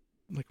Hobby,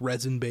 like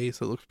resin base.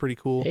 It looks pretty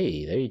cool.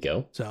 Hey, there you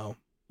go. So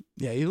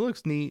yeah, it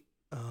looks neat.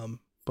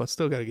 But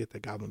still got to get the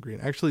goblin green.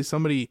 Actually,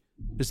 somebody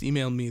just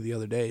emailed me the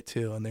other day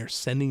too, and they're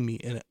sending me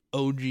an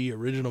OG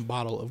original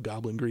bottle of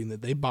goblin green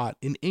that they bought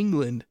in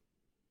England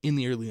in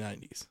the early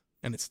 90s,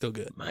 and it's still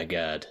good. My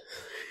God.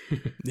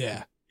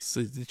 Yeah, so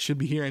it should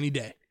be here any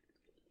day.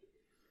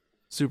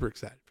 Super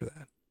excited for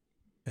that.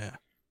 Yeah.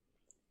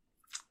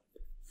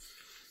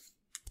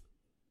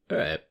 All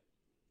right.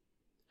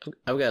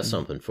 I've got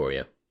something for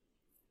you.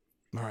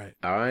 All right.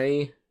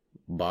 I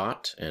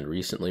bought and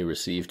recently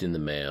received in the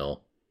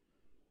mail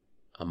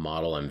a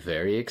model I'm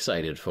very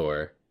excited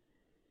for.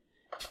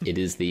 It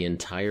is the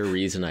entire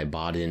reason I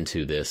bought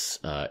into this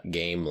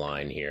game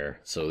line here.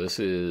 So this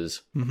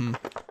is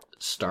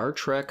Star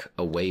Trek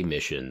Away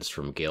Missions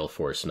from Gale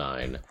Force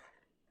 9.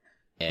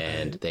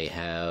 And they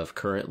have a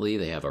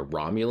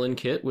Romulan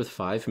kit with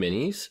 5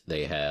 minis.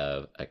 They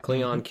have a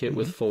Klingon kit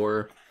with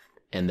 4.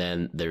 And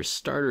then their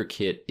starter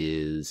kit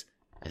is,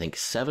 I think,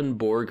 7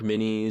 Borg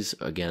minis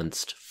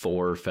against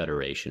 4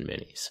 Federation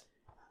minis.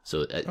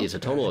 So it's a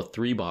total of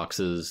 3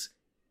 boxes.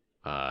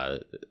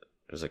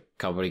 There's a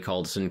company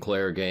called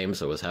Sinclair Games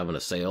that was having a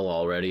sale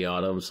already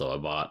on them. So I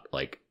bought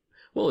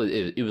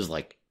it was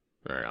like,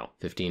 I don't know,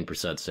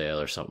 15% sale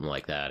or something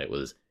like that. It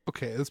was...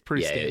 Okay, that's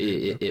pretty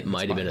standard. It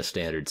might have been a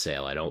standard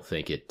sale. I don't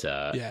think it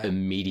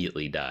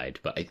immediately died.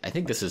 But I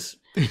think these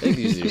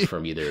are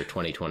from either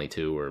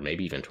 2022 or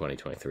maybe even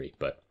 2023.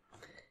 But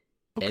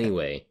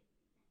anyway,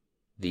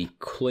 the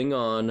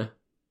Klingon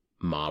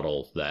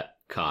model that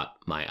caught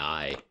my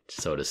eye,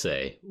 so to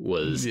say,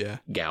 was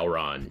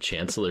Gowron,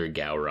 Chancellor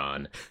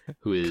Gowron,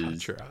 who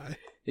is...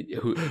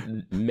 who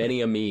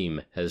many a meme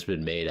has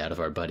been made out of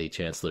our buddy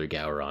Chancellor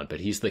Gowron,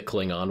 but he's the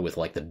Klingon with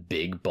like the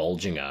big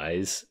bulging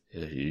eyes.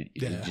 He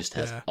just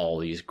has all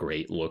these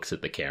great looks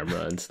at the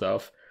camera and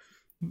stuff.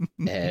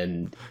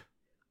 And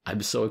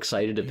I'm so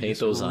excited to paint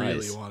those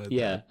eyes.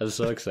 Yeah, I'm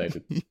so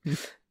excited.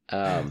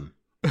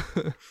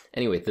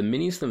 Anyway, the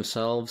minis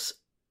themselves,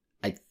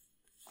 I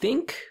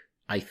think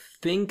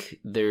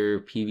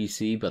they're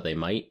PVC, but they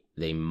might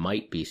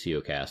be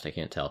COcast. I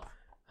can't tell.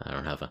 I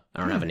don't have an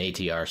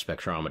ATR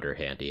spectrometer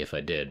handy. If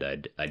I did,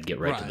 I'd get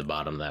right to the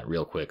bottom of that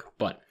real quick.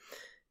 But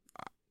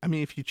I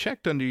mean, if you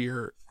checked under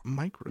your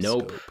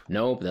microscope,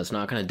 nope, that's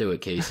not going to do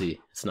it,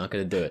 Casey. It's not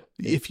going to do it.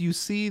 If you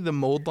see the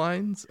mold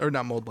lines, or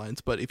not mold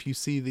lines, but if you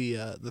see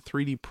the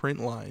 3D print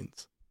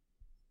lines,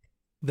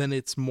 then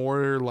it's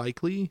more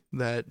likely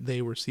that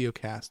they were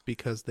COcast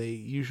because they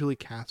usually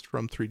cast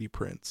from 3D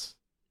prints.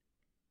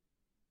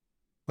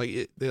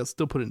 Like they'll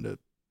still put it into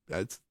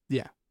it's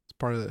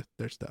part of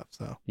their stuff.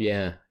 So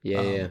yeah,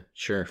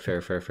 sure,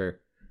 fair.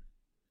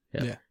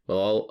 Yeah.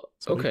 Well,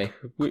 okay,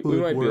 we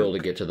might be able to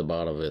get to the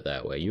bottom of it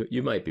that way.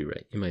 You might be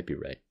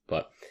right.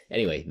 But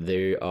anyway,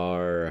 they're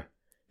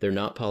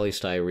not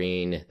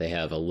polystyrene. They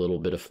have a little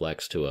bit of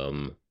flex to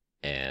them,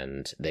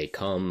 and they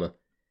come,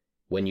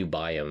 when you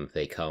buy them,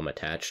 they come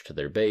attached to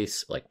their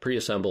base, like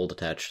pre-assembled,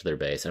 attached to their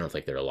base. I don't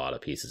think they're a lot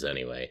of pieces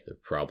anyway. They're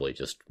probably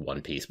just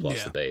one piece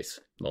plus the base,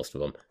 most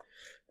of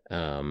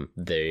them.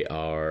 They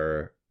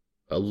are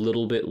a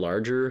little bit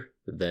larger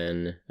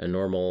than a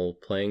normal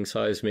playing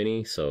size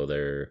mini, so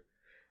they're,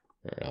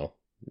 I don't know,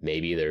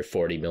 maybe they're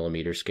 40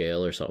 millimeter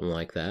scale or something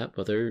like that,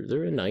 but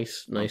they're a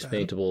nice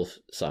paintable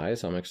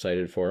size. I'm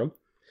excited for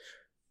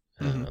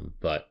them.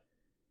 But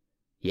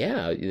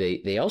yeah,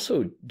 they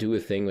also do a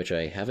thing which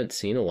I haven't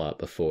seen a lot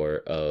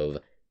before, of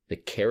the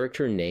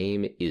character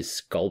name is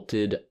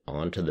sculpted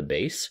onto the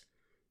base.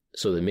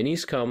 So the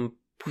minis come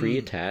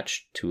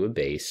pre-attached to a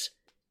base,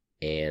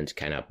 and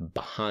kind of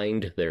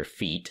behind their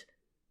feet,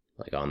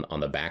 like on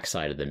the back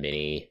side of the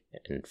mini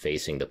and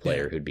facing the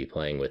player who'd be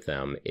playing with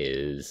them,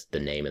 is the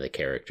name of the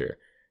character.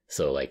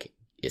 So like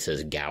it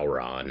says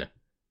Gowron,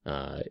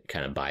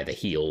 kind of by the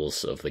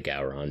heels of the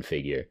Gowron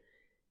figure.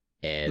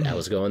 And I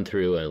was going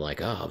through and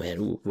like, oh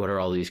man, what are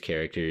all these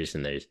characters?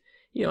 And there's,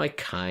 I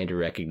kind of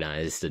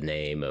recognized the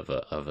name of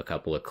a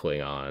couple of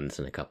Klingons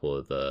and a couple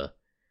of the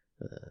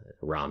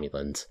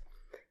Romulans.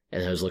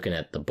 And I was looking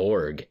at the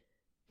Borg,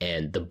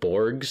 and the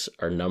Borgs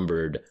are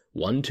numbered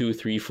 1, 2,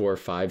 3, 4,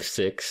 5,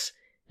 6,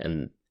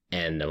 and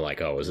I'm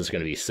like, oh, is this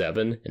going to be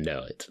 7? And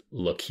no, it's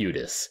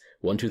Locutus.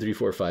 1, 2, 3,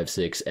 4, 5,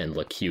 6, and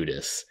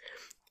Locutus.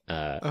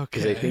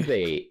 Because I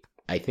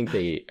think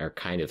they are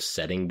kind of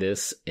setting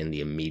this in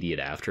the immediate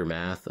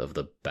aftermath of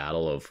the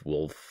Battle of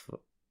Wolf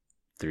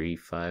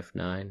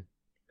 359.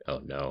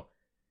 Oh no,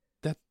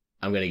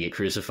 I'm gonna get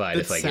crucified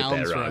if I get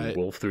that wrong. Right.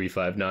 Wolf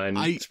 359.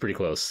 It's pretty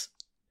close.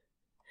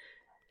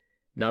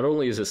 Not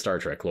only is it Star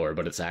Trek lore,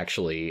 but it's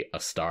actually a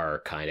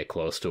star kind of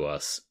close to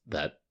us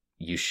that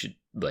you should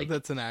like.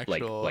 That's an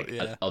actual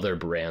other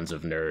brands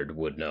of nerd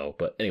would know.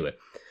 But anyway,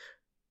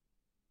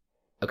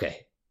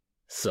 okay,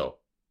 so.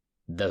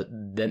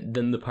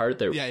 Then the part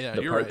that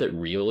that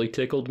really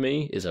tickled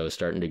me is I was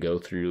starting to go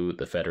through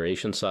the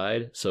Federation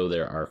side. So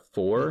there are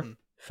 4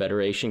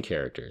 Federation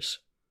characters.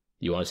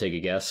 You want to take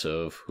a guess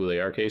of who they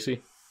are,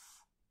 Casey?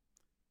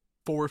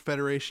 4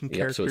 Federation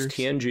characters. So it's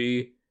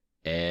TNG,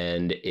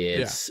 and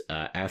it's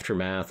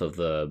aftermath of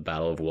the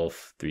Battle of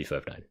Wolf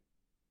 359.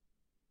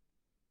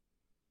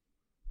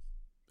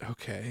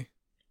 Okay.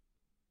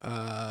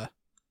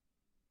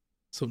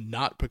 So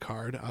not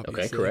Picard,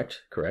 obviously. Okay,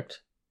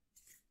 correct.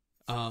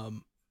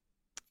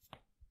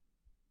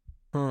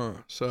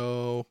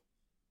 So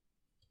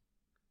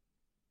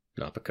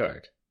not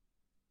Picard.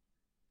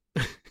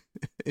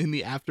 In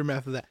the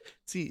aftermath of that,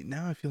 see,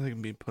 now I feel like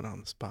I'm being put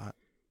on the spot.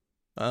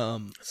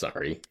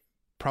 Sorry.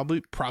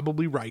 Probably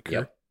Riker.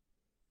 Yep.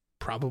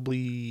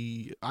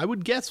 Probably, I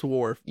would guess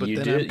Worf, but you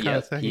then did, I'm kind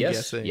of second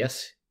guessing.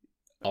 Yes.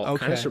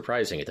 Kind of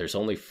surprising. There's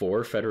only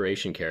 4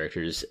 Federation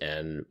characters,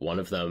 and one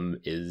of them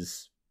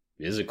is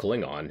a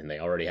Klingon, and they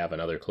already have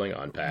another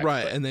Klingon pack.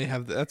 Right, and they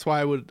have. That's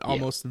why I would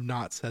almost have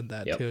not said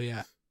that too.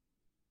 Yeah.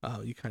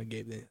 Oh, you kind of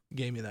gave me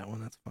that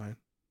one. That's fine.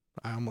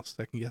 I almost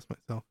second guessed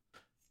myself.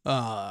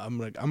 I'm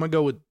gonna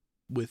go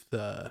with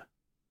Dr.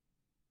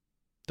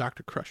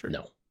 Crusher.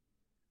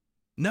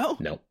 No.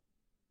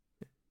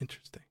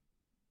 Interesting.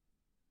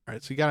 All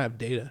right, so you gotta have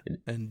Data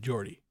and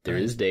Geordi. There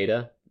is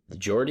Data.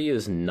 Geordi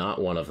is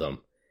not one of them.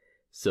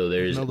 So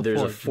there's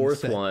a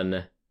fourth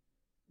one,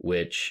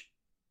 which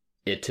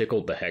it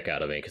tickled the heck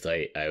out of me because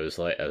I was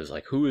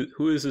like, who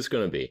is this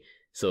going to be?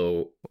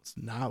 So it's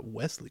not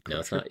Wesley Crusher.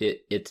 No, it's not.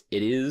 It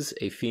is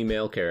a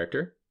female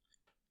character.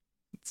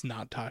 It's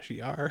not Tasha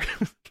Yar.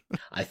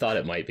 I thought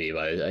it might be,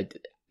 but I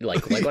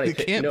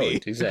it can't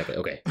be. Exactly.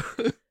 Okay.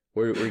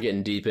 We're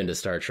getting deep into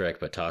Star Trek,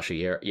 but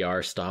Tasha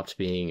Yar stopped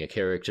being a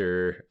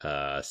character.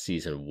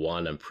 Season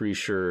 1, I'm pretty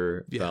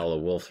sure. Battle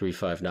of Wolf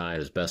 359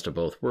 is Best of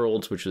Both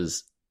Worlds, which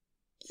is,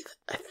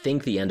 I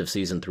think, the end of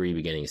season 3,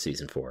 beginning of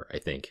season 4. I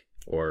think,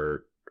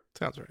 or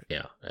sounds right.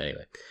 Yeah.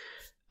 Anyway,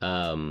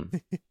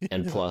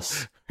 and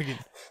plus, we're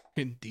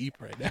getting deep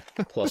right now.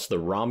 Plus the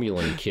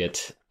Romulan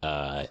kit,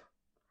 Sela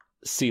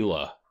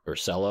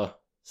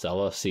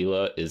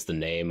is the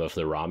name of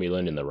the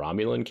Romulan in the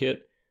Romulan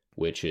kit,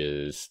 which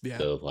is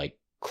the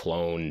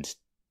cloned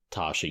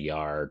Tasha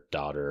Yar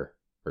daughter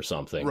or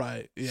something.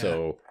 Right. Yeah.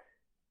 So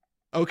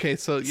okay,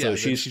 so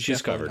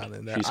she's covered.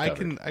 In there. She's I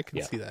covered.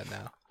 can see that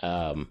now.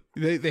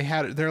 They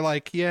had it. They're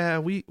like, yeah,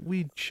 we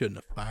shouldn't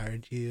have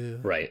fired you.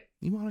 Right.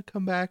 You want to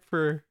come back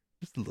for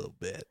just a little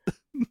bit?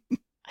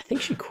 I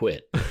think she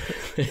quit.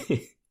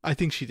 I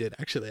think she did,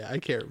 actually. I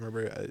can't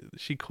remember.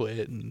 She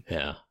quit and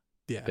yeah,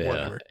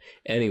 whatever.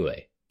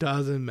 Anyway,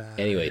 doesn't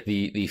matter. Anyway,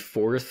 the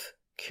fourth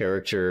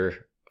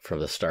character from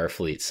the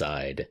Starfleet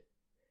side,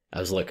 I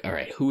was like, all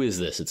right, who is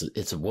this?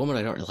 It's a woman.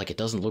 I don't like. It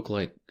doesn't look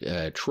like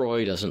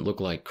Troy. Doesn't look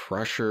like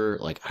Crusher.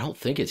 Like, I don't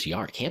think it's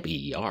Yar. It can't be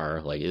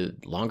Yar. Like,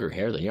 longer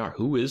hair than Yar.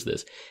 Who is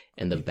this?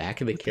 And the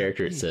back of the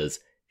character, it says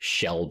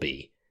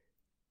Shelby,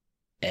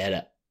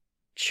 and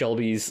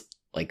Shelby's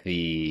like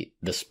the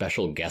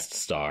special guest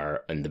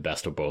star in the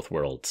Best of Both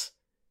Worlds.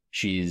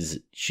 She's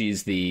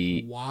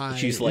the why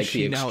she's like is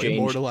she the exchange, now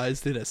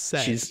immortalized in a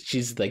set.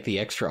 She's like the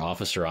extra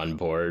officer on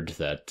board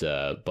that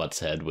butts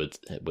head with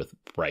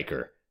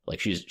Riker. Like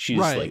she's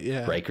right,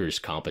 like Riker's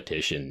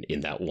competition in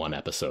that one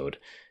episode.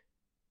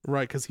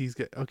 Right, because he's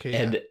there's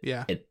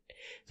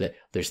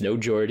no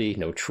Geordi,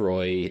 no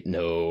Troy,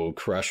 no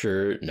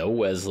Crusher, no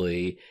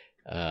Wesley.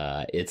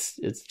 It's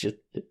just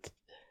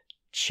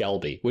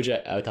Shelby, which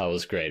I thought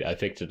was great. I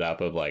picked it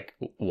up. I'm like,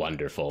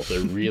 wonderful.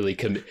 They're really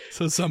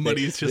so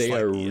somebody's just they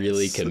like, are yes.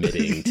 really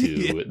committing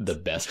to the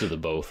Best of the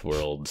Both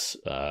Worlds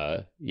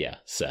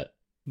set.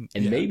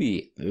 And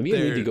maybe I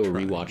need to go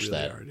rewatch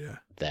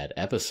that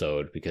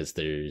episode, because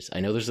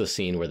I know there's a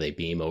scene where they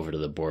beam over to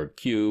the Borg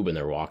cube and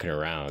they're walking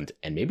around,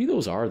 and maybe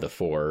those are the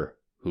 4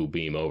 who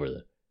beam over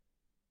them.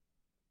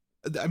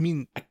 I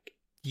mean,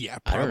 yeah,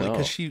 probably,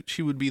 because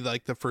she would be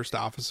like the first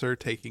officer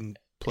taking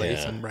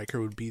place, and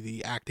Riker would be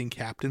the acting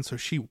captain, so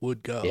she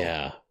would go.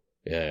 Yeah.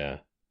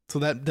 So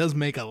that does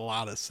make a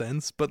lot of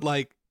sense, but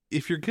like,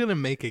 if you're gonna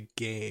make a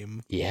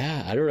game,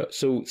 yeah, I don't know.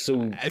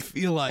 So I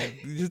feel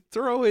like just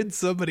throw in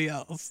somebody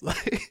else.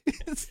 Like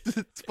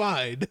it's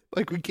fine.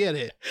 Like we get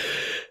it.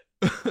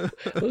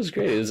 What was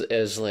great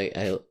is like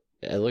I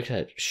looked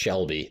at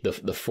Shelby.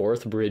 The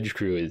fourth bridge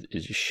crew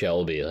is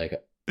Shelby. Like,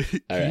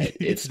 all right,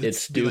 it's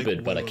stupid,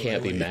 like, but I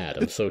can't be mad.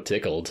 I'm so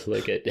tickled.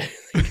 Like it.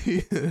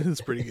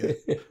 It's pretty good.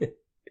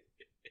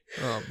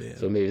 Oh man.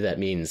 So maybe that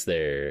means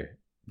they're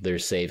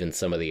saving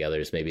some of the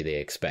others. Maybe they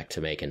expect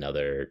to make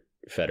another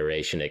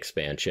Federation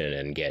expansion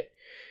and get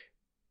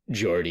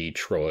Geordi,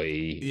 Troy.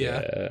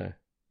 Yeah.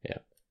 Yeah.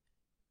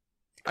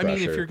 I mean,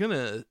 if you're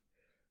gonna,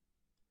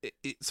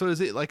 so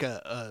is it like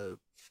a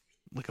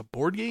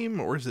board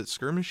game or is it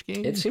skirmish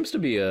game? It seems to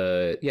be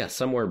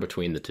somewhere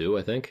between the two.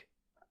 I think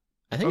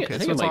Okay, I think so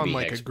it it's might on be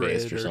like a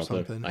hex-based grid or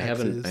something. I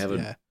haven't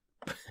Yeah.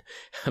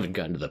 haven't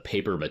gotten to the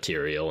paper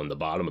material in the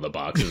bottom of the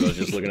boxes. I was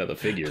just looking at the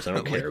figures. I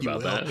don't care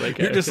about that. Like,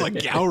 you're just like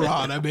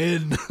Gowron. I'm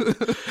in.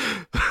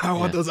 I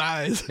want those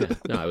eyes. Yeah.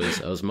 No, I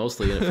was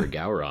mostly in it for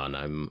Gowron.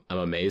 I'm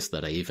amazed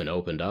that I even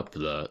opened up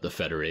the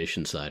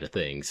Federation side of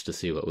things to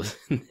see what was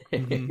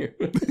in there.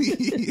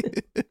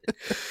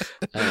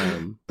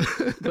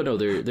 But no,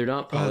 they're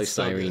not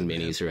polystyrene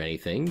minis or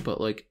anything. But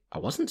like, I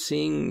wasn't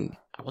seeing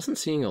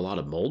a lot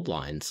of mold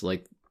lines.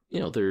 Like, you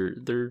know,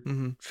 they're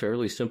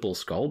fairly simple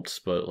sculpts,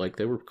 but like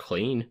they were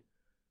clean.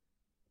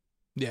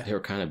 Yeah, they were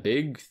kind of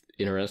big,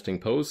 interesting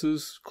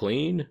poses,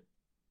 clean.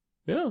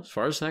 Yeah, as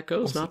far as that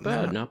goes, not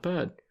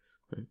bad.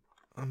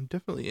 I'm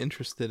definitely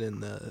interested in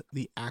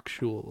the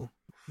actual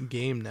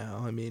game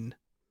now. I mean,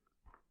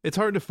 it's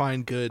hard to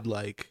find good,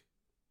 like,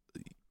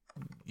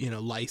 you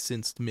know,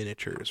 licensed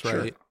miniatures,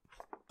 right?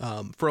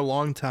 Sure. For a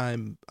long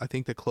time, I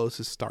think the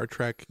closest Star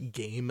Trek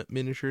game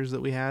miniatures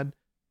that we had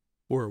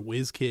were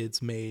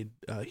WizKids made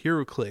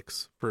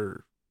HeroClix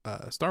for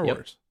Star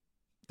Wars.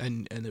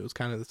 And it was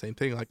kind of the same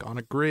thing, like on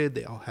a grid,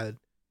 they all had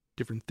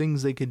different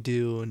things they could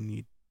do, and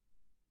you,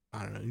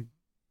 I don't know,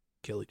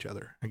 kill each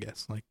other, I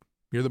guess. Like,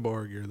 you're the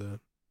Borg, you're the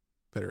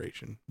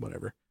Federation,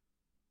 whatever.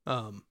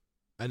 I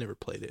never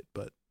played it,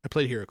 but I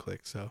played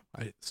HeroClix, so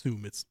I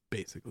assume it's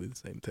basically the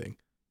same thing.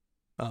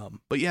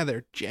 But yeah,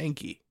 they're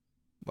janky,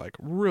 like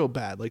real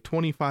bad, like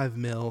 25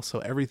 mil, so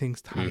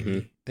everything's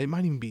tiny. It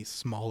might even be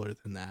smaller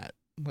than that,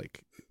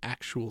 like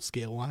actual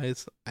scale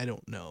wise. I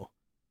don't know,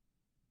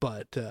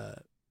 but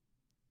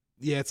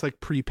yeah, it's like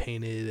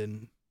pre-painted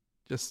and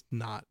just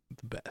not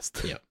the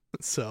best. Yeah.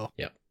 So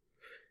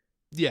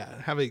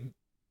yeah, having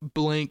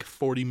blank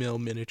 40 mil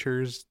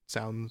miniatures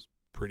sounds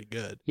pretty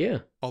good. Yeah.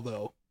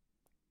 Although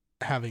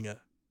having a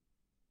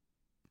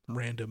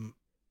random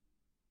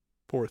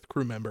fourth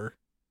crew member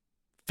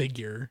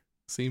figure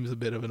seems a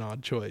bit of an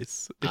odd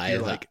choice. I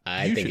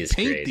think it's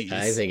great. These.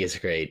 I think it's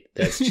great.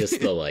 That's just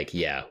the like,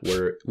 yeah,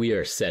 we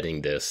are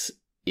setting this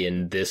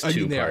in this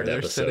two-part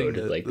episode.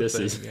 Like this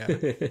thing, is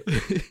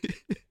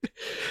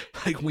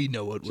like we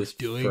know what we're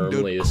doing.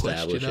 Firmly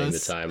establishing the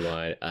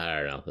timeline.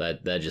 I don't know.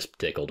 That just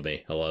tickled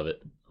me. I love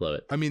it.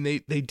 I mean,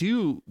 they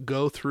do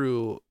go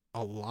through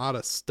a lot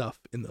of stuff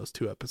in those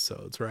two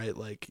episodes, right?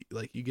 Like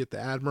you get the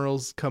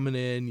admirals coming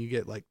in, you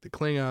get like the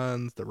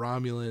Klingons, the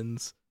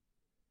Romulans,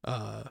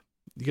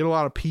 you get a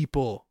lot of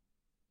people,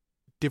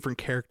 different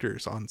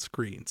characters on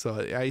screen. So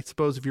I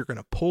suppose if you're going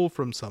to pull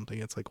from something,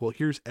 it's like, well,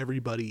 here's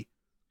everybody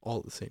all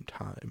at the same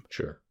time.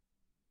 Sure.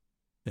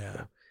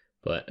 Yeah.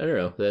 But I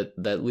don't know,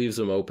 that leaves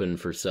them open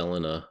for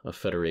selling a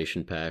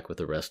Federation pack with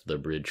the rest of the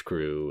bridge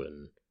crew,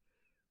 and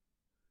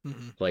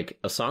like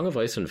a Song of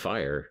Ice and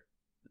Fire,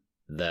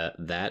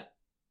 that's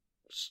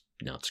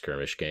not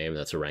skirmish game,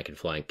 that's a rank and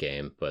flank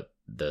game, but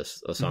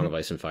a Song of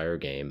Ice and Fire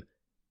game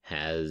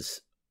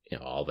has, you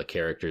know, all the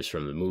characters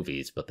from the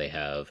movies, but they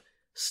have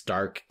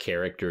Stark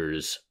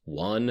Characters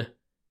 1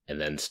 and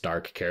then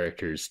Stark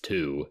Characters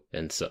 2,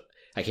 and so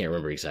I can't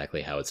remember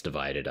exactly how it's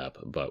divided up,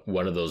 but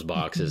one of those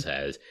boxes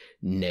has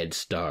Ned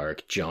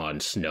Stark, Jon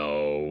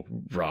Snow,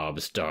 Robb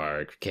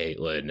Stark,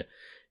 Caitlin,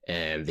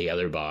 and the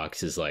other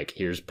box is like,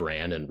 here's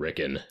Bran and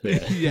Rickon.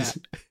 Yeah.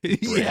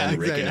 Bran,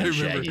 Rickon, and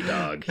Shaggy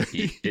Dog.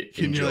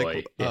 Enjoy.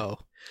 Like, oh.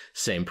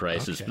 Same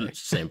price as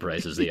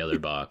the other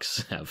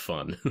box. Have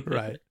fun.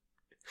 Right.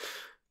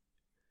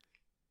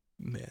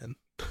 Man.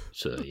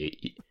 So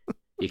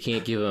you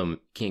can't give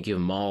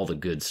them all the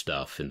good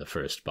stuff in the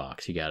first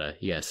box. You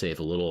gotta save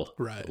a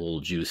little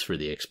juice for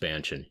the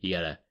expansion. You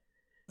gotta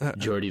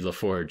Geordi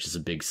LaForge is a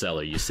big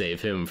seller. You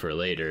save him for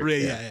later.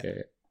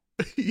 Yeah.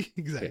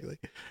 Exactly.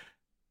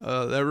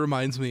 That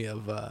reminds me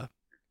of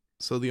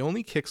so the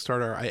only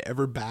Kickstarter I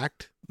ever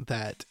backed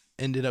that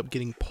ended up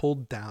getting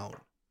pulled down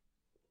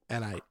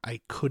and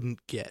I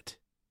couldn't get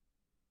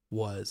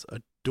was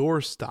a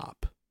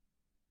doorstop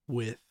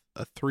with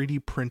a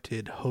 3D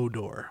printed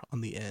Hodor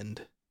on the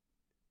end.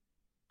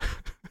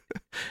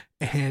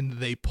 And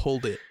they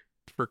pulled it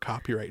for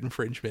copyright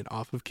infringement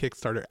off of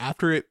Kickstarter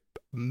after it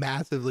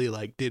massively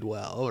did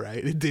well,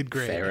 right? It did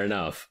great. Fair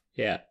enough.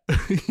 Yeah.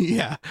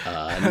 Yeah.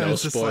 No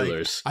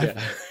spoilers. I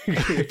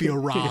feel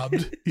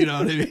robbed. You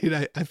know what I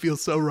mean? I feel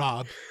so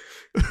robbed.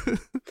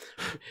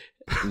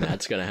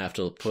 Matt's gonna have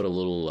to put a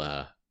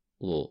little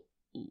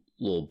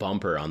little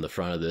bumper on the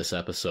front of this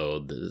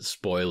episode. The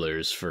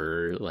spoilers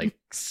for like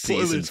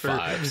season Spoilers for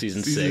 5,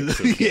 season season- 6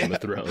 of Game yeah.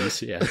 of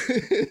Thrones. Yeah.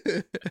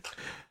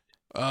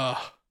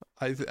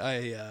 I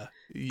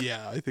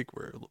think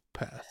we're a little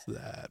past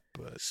that,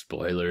 but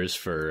Spoilers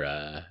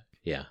for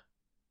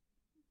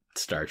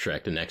Star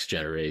Trek: The Next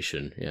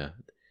Generation. Yeah.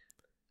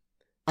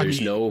 I There's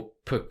mean- no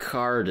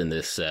Picard in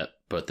this set,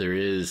 but there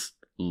is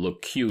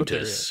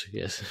Locutus.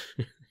 Yes.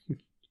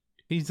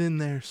 he's in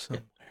there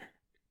somewhere.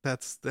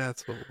 That's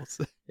what we'll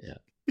say.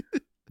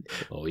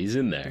 Oh, he's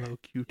in there.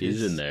 Locutus.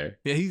 He's in there.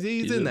 Yeah, he's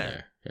in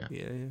there. Yeah.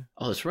 Yeah.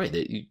 Oh, that's right.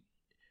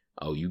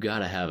 You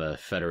gotta have a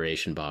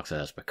Federation box that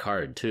has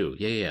Picard too.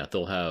 Yeah.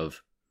 They'll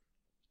have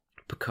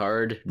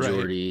Picard, Right.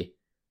 Geordi,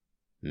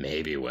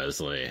 maybe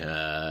Wesley,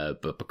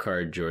 but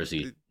Picard,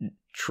 Geordi,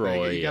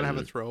 Troy, you gotta have a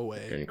and-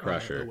 throwaway and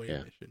Crusher, away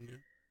yeah. mission,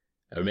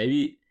 or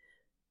maybe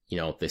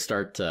they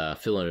start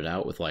filling it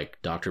out with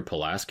like Dr.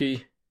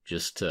 Pulaski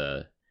just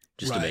to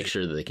make Right.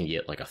 sure that they can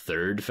get like a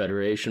third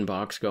Federation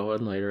box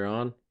going later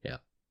on. Yeah,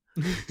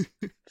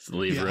 just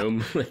leave Yeah.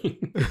 room.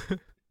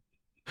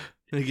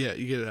 You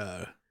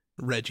get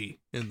Reggie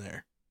in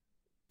there.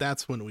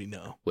 That's when we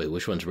know Wait,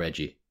 which one's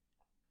Reggie?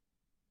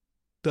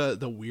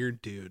 the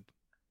weird dude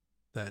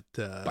that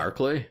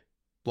Barclay?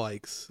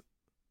 likes.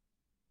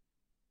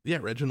 Yeah,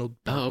 Reginald.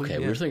 Oh, Barclay, okay. yeah.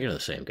 We were thinking of the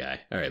same guy.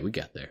 All right, we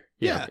got there.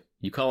 Yeah. Okay.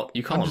 You call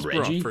I'm him just we're on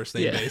Reggie? first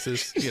name Yeah.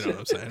 basis. You know what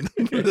I'm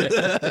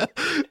saying?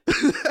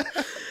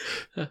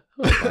 Oh,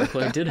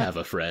 Barclay did have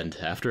a friend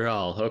after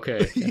all.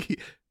 Okay.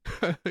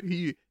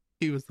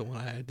 he was the one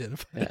I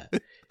identified. Yeah.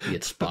 You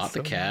get Spot That's the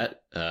so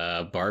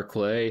cat,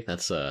 Barclay.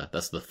 That's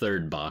the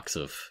third box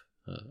of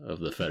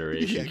the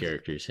Federation Yeah.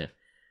 characters. Yeah.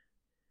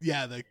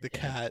 Yeah, the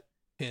cat,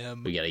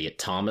 him. We got to get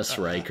Thomas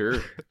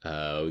Riker.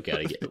 We got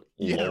to get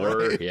Yeah, Lore.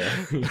 right.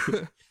 Yeah.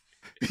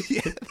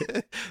 Yeah,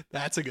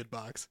 that's a good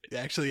box.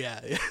 Actually,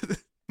 yeah.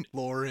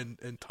 Lore and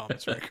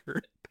Thomas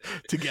Riker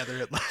together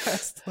at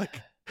last.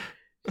 Like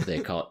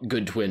They call it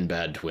good twin,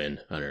 bad twin.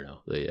 I don't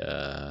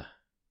know.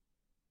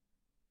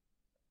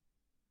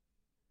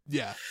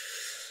 yeah.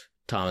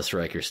 Thomas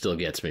Riker still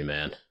gets me,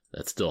 man.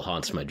 That still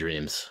haunts my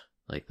dreams.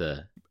 Like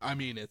I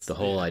mean, it's the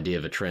whole idea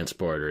of a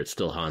transporter. It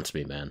still haunts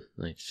me, man.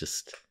 Like it's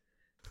just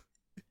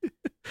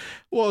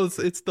Well,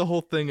 it's the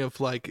whole thing of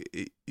like,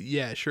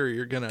 yeah, sure,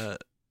 you're gonna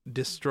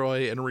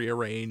destroy and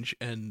rearrange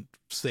and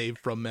save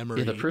from memory.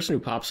 yeah. The person who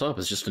pops up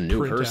is just a new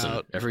Print person.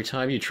 out. Every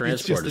time you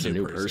transport, just it's a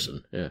new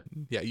person. Yeah.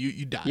 Yeah,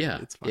 you die. Yeah,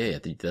 It's fine. yeah,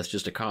 that's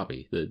just a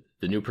copy. The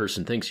new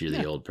person thinks you're the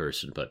Yeah. old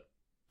person, but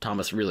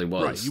Thomas really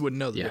was. Right, you wouldn't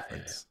know the yeah,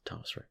 difference. yeah,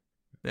 Thomas,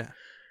 right?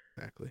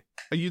 Exactly.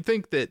 You'd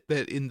think that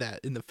in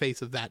the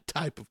face of that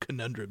type of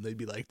conundrum, they'd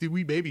be like, dude,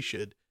 we maybe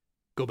should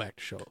go back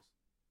to shuttles,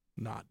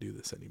 not do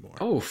this anymore.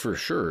 Oh, for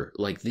sure.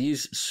 Like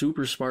these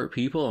super smart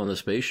people on the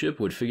spaceship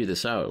would figure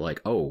this out.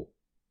 Like, oh,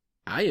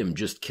 I am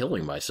just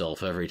killing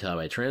myself every time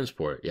I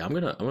transport. Yeah, I'm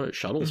gonna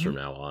shuttles Mhm. from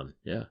now on.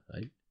 Yeah,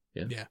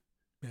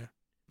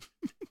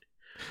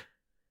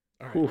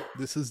 All right, Whew.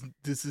 this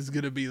is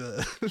gonna be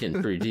the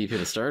getting pretty deep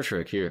into Star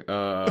Trek here.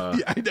 yeah,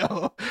 I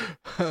know.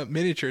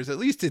 Miniatures. At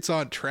least it's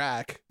on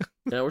track.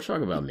 Yeah, we're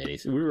talking about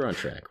minis. We were on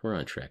track. We're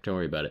on track. Don't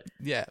worry about it.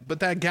 Yeah,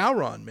 but that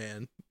Gowron,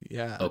 man.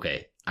 Yeah.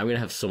 Okay, I'm gonna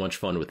have so much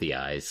fun with the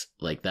eyes.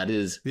 Like that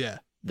is Yeah.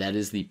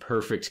 the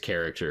perfect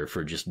character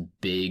for just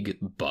big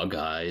bug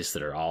eyes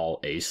that are all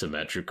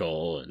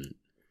asymmetrical, and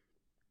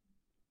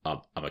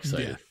I'm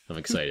excited. Yeah. I'm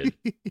excited.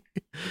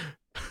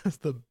 That's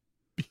the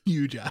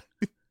huge eye.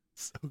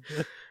 So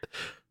good.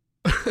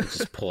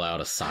 Just pull out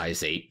a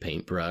size 8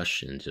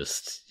 paintbrush and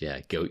just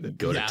go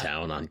Yeah. to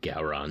town on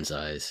Gowron's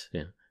eyes.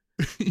 Yeah.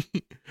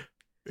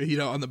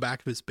 On the back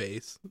of his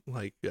base,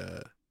 like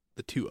the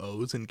 2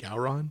 O's in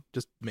Gowron,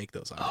 just make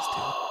those eyes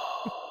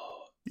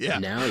Oh, too. Yeah.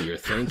 now you're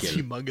thinking.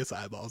 Humongous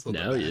eyeballs on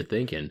Now you're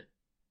thinking.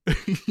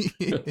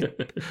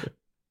 the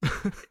back.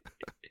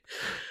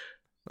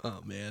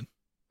 Oh man.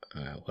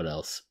 What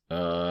else?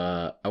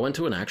 I went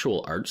to an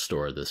actual art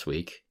store this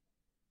week.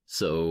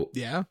 So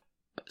Yeah.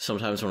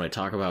 sometimes when I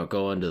talk about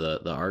going to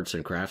the arts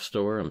and crafts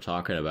store, I'm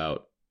talking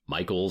about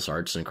Michael's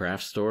Arts and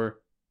Crafts Store.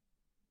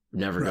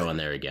 Never Right. going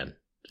there again.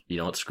 You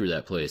don't screw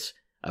that place.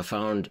 I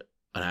found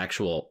an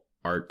actual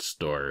art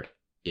store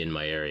in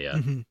my area,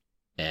 Mhm.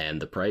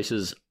 and the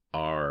prices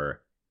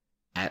are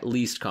at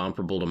least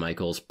comparable to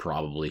Michael's,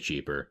 probably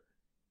cheaper.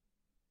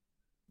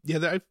 Yeah,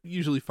 I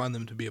usually find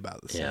them to be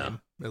about the same. Yeah.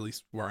 At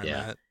least where I'm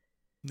Yeah. at.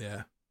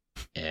 Yeah.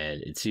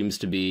 And it seems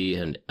to be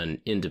an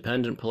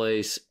independent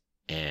place,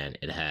 and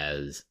it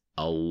has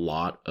a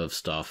lot of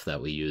stuff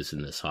that we use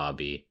in this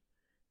hobby.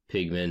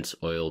 Pigments,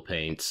 oil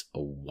paints,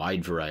 a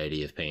wide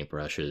variety of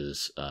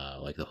paintbrushes,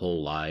 like the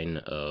whole line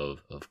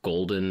of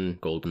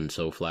golden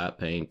so flat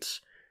paints.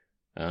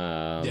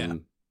 Yeah.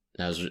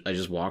 I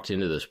just walked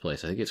into this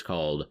place. I think it's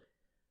called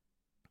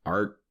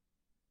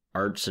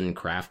Arts and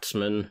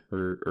Craftsmen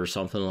or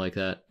something like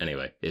that.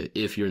 Anyway,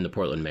 if you're in the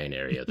Portland, Maine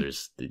area,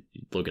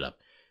 look it up.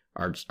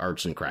 Arts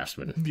and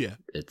Craftsmen. Yeah.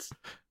 It's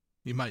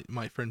You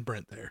my friend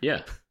Brent there.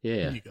 yeah.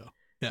 There you go.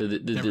 Yeah,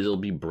 There'll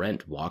be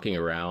Brent walking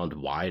around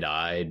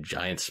wide-eyed,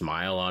 giant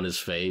smile on his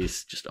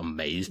face, just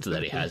amazed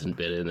that he hasn't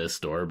been in this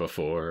store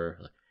before,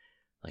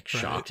 like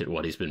shocked at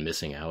what he's been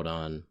missing out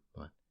on.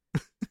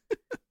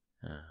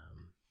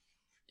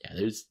 Yeah,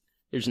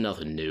 there's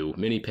nothing new.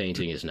 Mini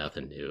painting is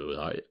nothing new.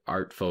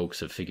 Art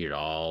folks have figured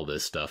all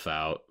this stuff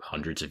out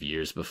hundreds of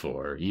years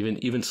before.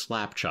 Even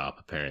slap chop,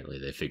 apparently,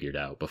 they figured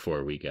out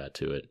before we got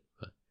to it.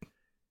 But,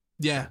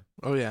 yeah.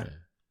 Oh yeah.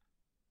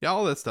 Yeah,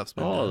 all that stuff's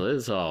been done.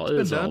 It's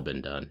all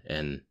been done.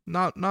 And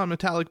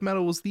non-metallic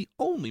metal was the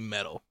only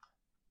metal.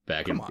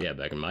 Back in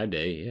my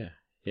day,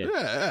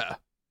 yeah.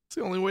 It's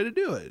the only way to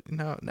do it.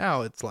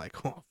 Now it's like,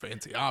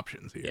 fancy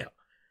options here.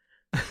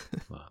 Yeah.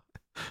 Wow.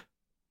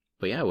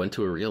 But yeah, I went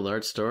to a real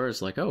art store.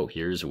 It's like, oh,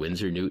 here's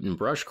Winsor Newton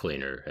brush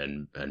cleaner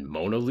and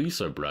Mona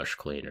Lisa brush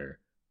cleaner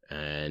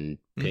and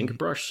pink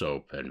brush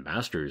soap and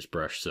Masters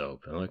brush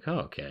soap. I'm like, oh,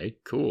 okay,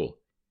 cool.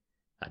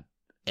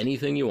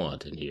 Anything you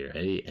want in here.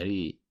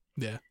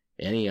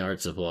 Any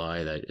art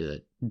supply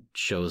that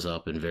shows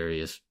up in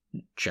various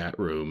chat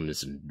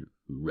rooms and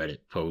Reddit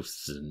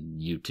posts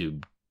and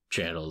YouTube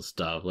channels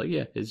stuff. Like,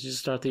 yeah, it's just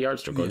start the art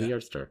store. Go to the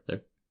art store.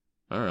 There.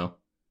 I don't know.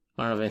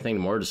 I don't have anything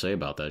more to say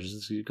about that.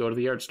 Just go to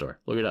the art store.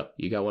 Look it up.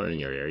 You got one in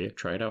your area.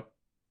 Try it out.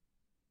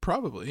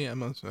 Probably, yeah.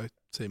 I'd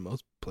say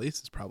most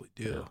places probably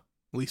do. Yeah.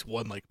 At least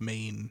one like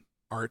main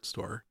art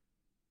store.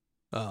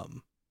 Yeah,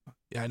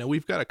 I know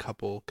we've got a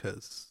couple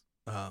because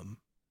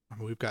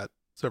we've got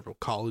several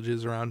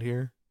colleges around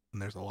here,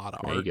 and there's a lot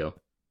of art. There you go.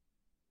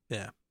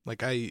 Yeah,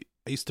 like I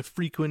used to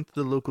frequent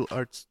the local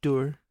art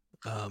store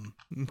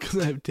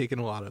because I've taken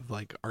a lot of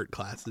like art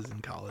classes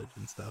in college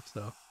and stuff.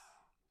 So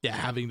yeah,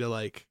 having to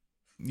like,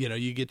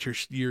 you get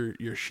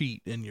your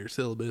sheet and your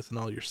syllabus and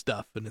all your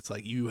stuff, and it's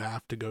like you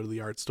have to go to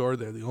the art store.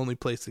 They're the only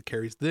place that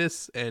carries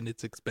this, and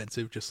it's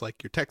expensive, just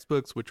like your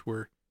textbooks, which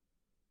were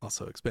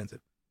also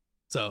expensive.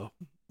 So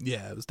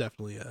yeah, it was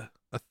definitely a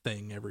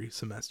thing every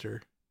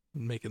semester,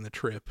 making the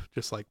trip,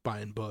 just like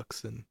buying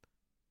books and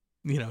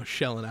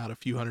shelling out a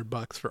few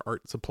 $100 for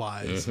art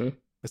supplies. Mm-hmm.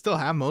 I still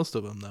have most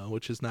of them though,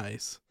 which is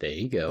nice. There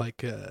you go.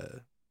 Like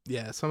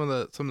yeah, some of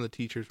the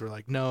teachers were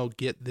like, no,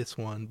 get this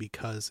one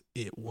because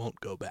it won't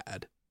go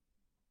bad.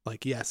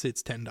 Like, yes,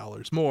 it's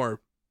 $10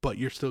 more, but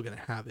you're still going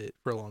to have it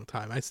for a long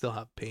time. I still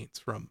have paints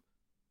from,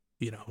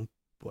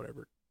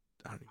 whatever.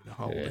 I don't even know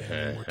how old I am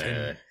anymore,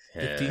 10,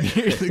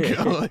 15 years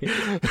ago.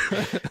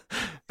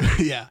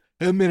 Yeah,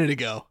 a minute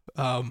ago.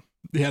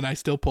 Yeah, and I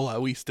still pull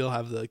out, we still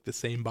have the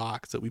same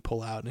box that we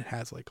pull out, and it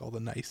has like all the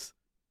nice,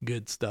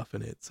 good stuff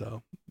in it.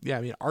 So, yeah,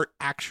 I mean,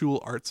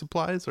 actual art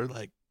supplies are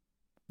like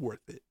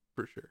worth it.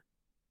 For sure.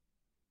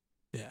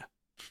 Yeah.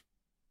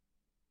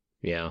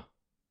 Yeah.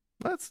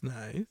 That's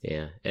nice.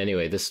 Yeah.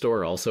 Anyway, this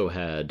store also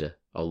had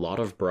a lot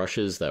of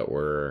brushes that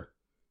were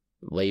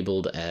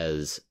labeled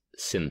as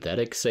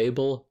synthetic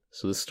sable.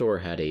 So this store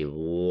had a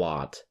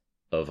lot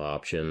of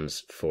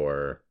options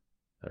for,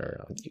 I don't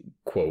know,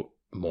 quote,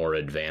 more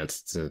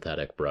advanced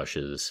synthetic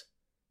brushes.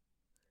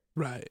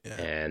 Right. Yeah.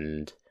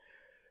 And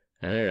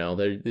I don't know,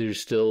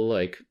 there's still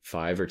like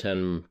 $5 or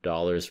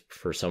 $10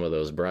 for some of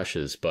those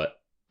brushes, but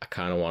I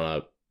kind of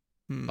want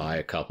to buy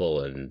a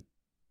couple and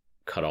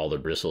cut all the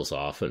bristles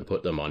off and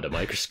put them onto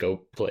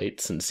microscope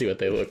plates and see what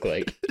they look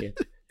like. Yeah.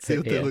 See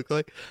what they look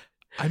like.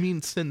 I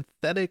mean,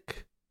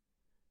 synthetic,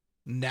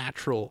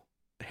 natural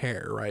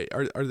hair, right?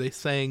 Are they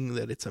saying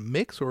that it's a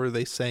mix, or are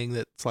they saying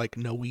that it's like,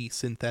 no, we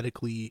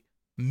synthetically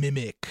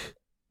mimic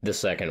the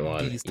second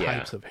one, these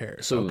types of hair?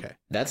 So okay,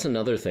 that's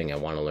another thing I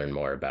want to learn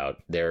more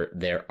about.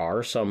 There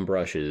are some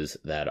brushes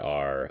that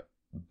are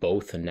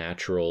both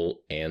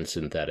natural and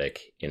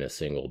synthetic in a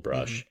single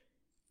brush.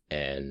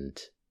 And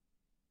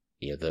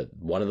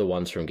one of the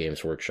ones from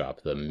Games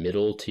Workshop, the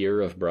middle tier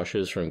of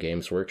brushes from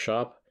Games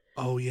Workshop.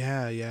 Oh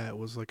yeah, it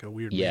was like a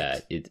weird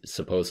mix. It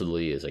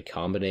supposedly is a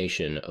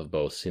combination of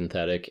both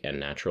synthetic and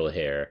natural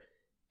hair.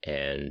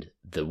 And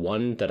the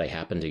one that I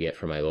happened to get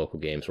from my local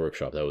Games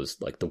Workshop, that was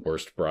like the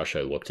worst brush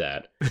I looked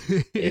at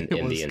in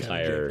the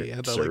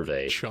entire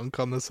survey. Like,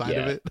 chunk on the side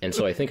of it. And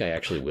so I think I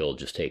actually will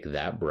just take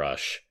that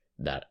brush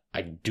that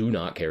I do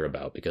not care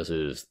about because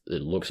it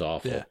looks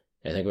awful. Yeah.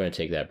 I think I'm going to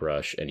take that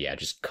brush and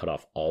just cut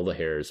off all the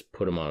hairs,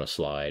 put them on a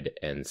slide,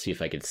 and see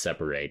if I could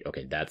separate.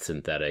 Okay, that's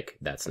synthetic,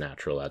 that's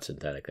natural, that's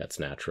synthetic, that's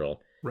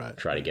natural. Right.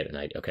 Try to get an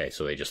idea. Okay,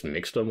 so they just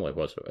mixed them? Like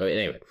what's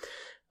anyway.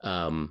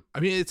 I mean,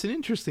 it's an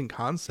interesting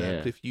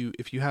concept. Yeah.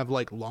 If you have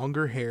like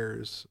longer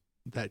hairs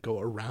that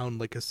go around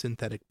like a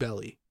synthetic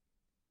belly,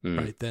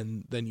 right?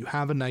 Then you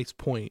have a nice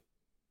point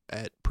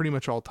at pretty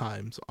much all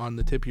times on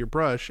the tip of your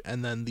brush,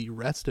 and then the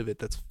rest of it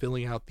that's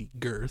filling out the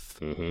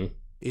girth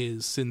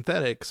is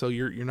synthetic, so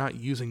you're not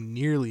using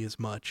nearly as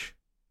much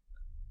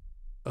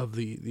of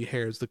the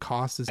hairs. The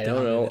cost is down. I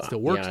don't know. It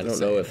still works. I don't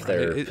know if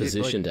they're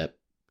positioned at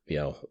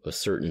a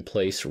certain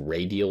place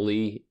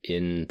radially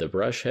in the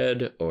brush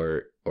head,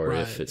 or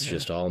if it's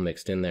just all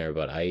mixed in there.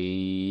 But I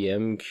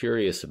am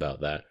curious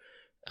about that,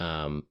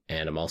 and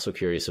I'm also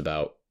curious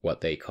about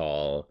what they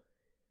call,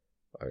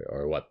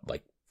 or what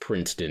like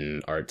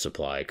Princeton Art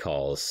Supply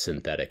calls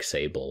synthetic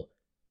sable,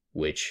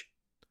 which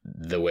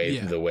the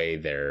way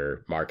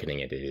they're marketing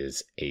it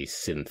is a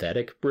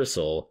synthetic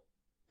bristle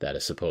that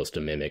is supposed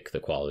to mimic the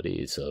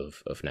qualities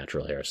of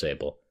natural hair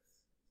sable.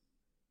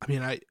 I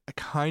mean, I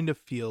kind of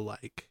feel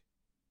like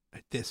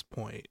at this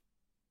point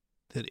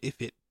that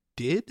if it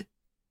did,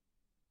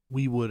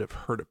 we would have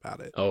heard about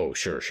it. Oh,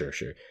 sure.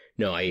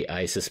 No,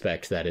 I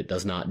suspect that it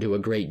does not do a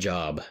great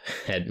job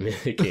at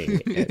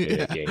mimicking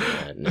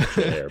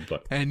natural hair,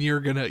 but and you're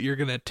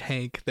gonna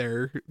tank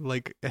their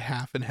like a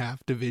half and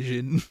half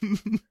division.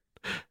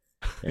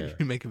 Yeah.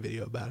 You make a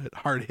video about it,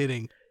 hard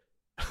hitting,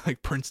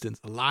 like Princeton's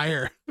a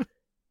liar.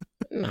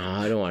 No,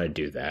 I don't want to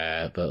do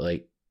that, but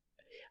like,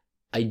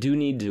 I do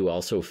need to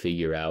also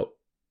figure out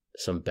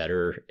some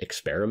better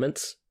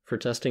experiments for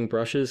testing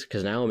brushes,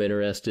 because now I'm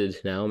interested,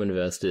 now I'm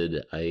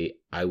invested. I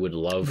would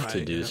love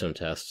to do some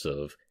tests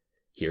of,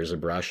 here's a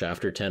brush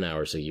after 10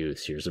 hours of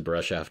use, here's a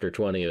brush after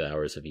 20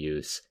 hours of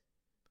use.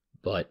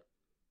 But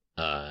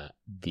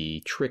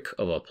the trick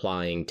of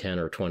applying 10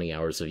 or 20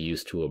 hours of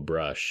use to a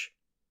brush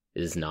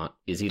is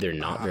either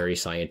not very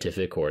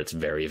scientific, or it's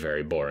very,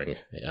 very boring.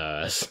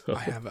 So,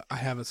 I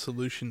have a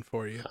solution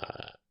for you.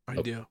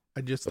 I do.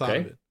 I just thought okay.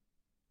 of it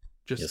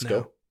just Let's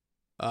now.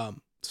 go.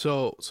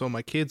 So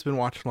my kid's been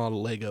watching a lot of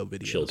Lego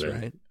videos,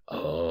 Children. right?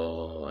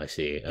 Oh, I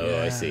see.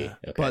 I see.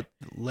 Okay. But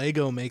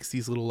Lego makes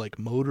these little like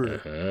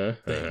motor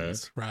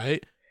things,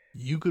 right?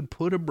 You could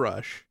put a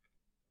brush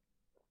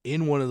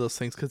in one of those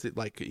things, because it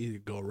like either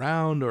go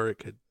around, or it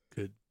could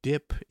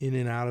dip in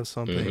and out of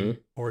something,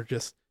 or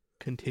just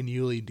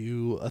continually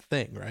do a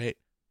thing, right?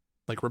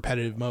 Like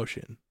repetitive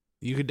motion.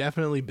 You could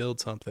definitely build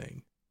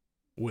something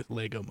with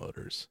Lego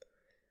motors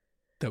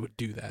that would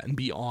do that and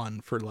be on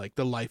for like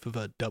the life of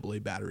a AA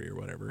battery or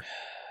whatever.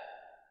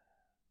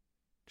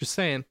 Just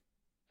saying.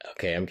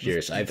 Okay, I'm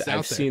curious.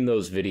 I've seen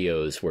those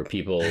videos where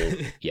people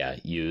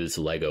use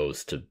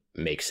Legos to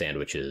make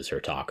sandwiches or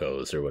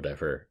tacos or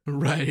whatever.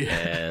 Right.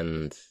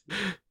 And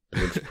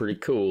it looks pretty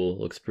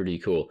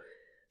cool.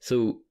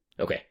 So,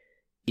 okay,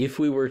 if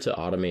we were to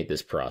automate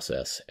this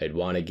process, I'd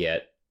want to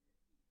get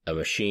a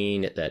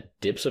machine that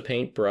dips a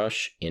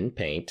paintbrush in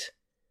paint,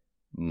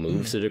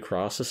 moves it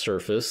across a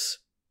surface.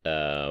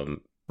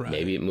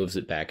 Maybe it moves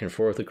it back and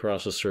forth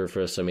across the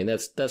surface. I mean,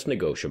 that's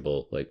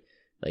negotiable. Like,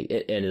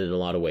 and in a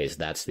lot of ways,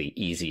 that's the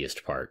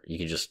easiest part. You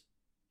can just,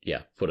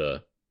 put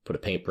a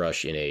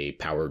paintbrush in a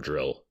power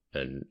drill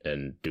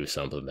and do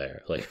something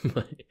there. Like,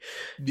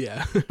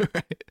 yeah.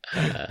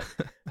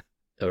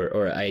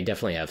 Or I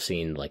definitely have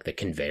seen like the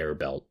conveyor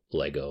belt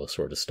Lego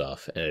sort of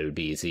stuff, and it would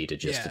be easy to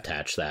just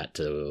attach that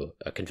to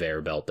a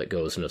conveyor belt that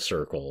goes in a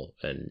circle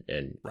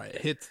and right.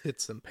 Hit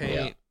some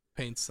paint,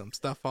 paint some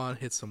stuff on,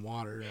 hit some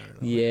water. I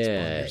don't know,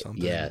 yeah.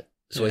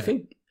 So yeah.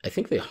 I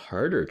think the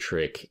harder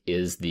trick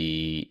is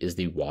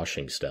the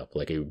washing step.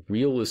 Like a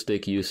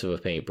realistic use of a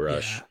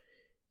paintbrush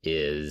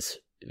is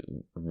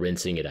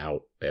rinsing it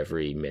out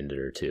every minute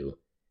or two.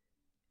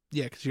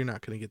 Yeah, because you're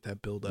not going to get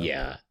that buildup.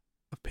 Yeah.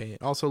 Of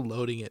paint. Also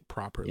loading it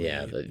properly.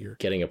 Yeah,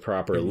 getting a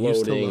proper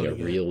loading, a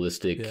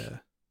realistic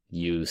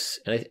use.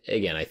 And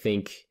I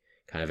think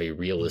kind of a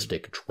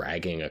realistic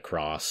dragging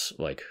across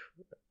like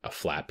a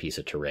flat piece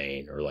of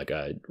terrain, or like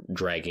a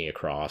dragging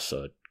across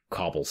a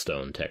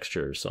cobblestone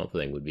texture or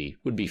something would be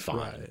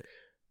fine.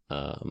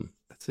 Right.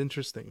 That's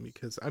interesting,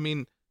 because I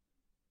mean,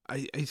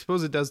 I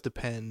suppose it does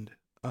depend.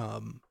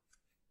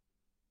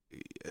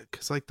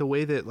 Because like the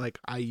way that like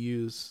I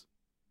use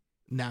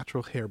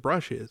natural hair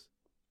brushes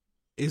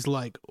is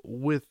like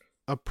with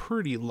a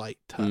pretty light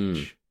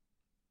touch.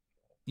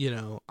 You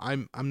know,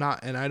 I'm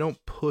not, and I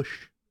don't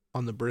push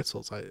on the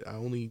bristles. I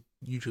only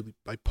usually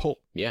I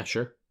pull. Yeah,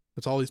 sure.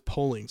 It's always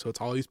pulling, so it's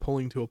always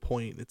pulling to a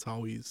point. It's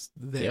always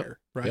there,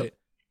 right? Yep.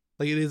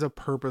 Like it is a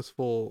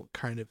purposeful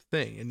kind of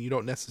thing, and you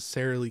don't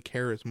necessarily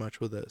care as much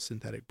with a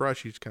synthetic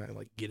brush. You just kind of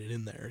like get it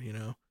in there, you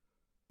know.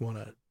 You want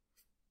to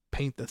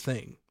paint the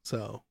thing,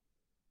 so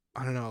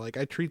I don't know. Like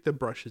I treat the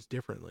brushes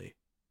differently.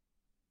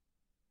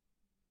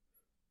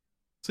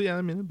 So yeah,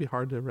 I mean it'd be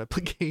hard to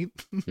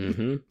replicate.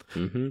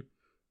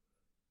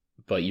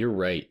 But you're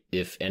right.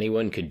 If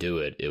anyone could do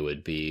it, it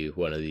would be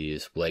one of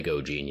these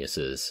Lego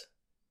geniuses.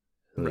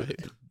 Right.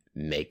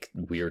 Make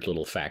weird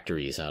little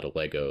factories out of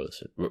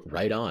Legos.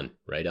 Right on.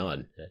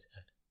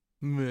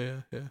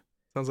 Yeah.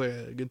 Sounds like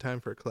a good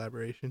time for a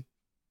collaboration.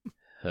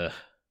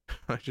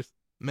 Just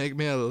make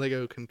me a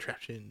Lego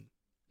contraption.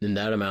 In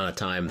that amount of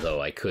time,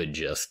 though, I could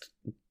just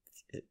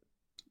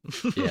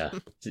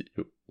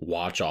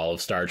watch all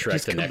of Star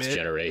Trek: The Next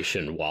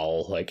Generation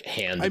while like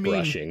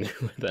brushing.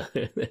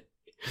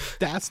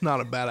 That's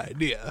not a bad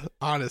idea,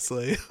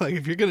 honestly. Like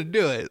if you're gonna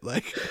do it,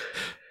 like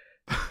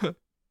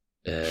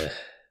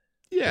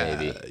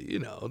maybe. You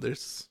know,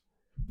 there's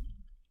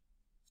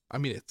I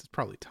mean it's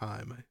probably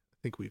time. I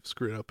think we've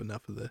screwed up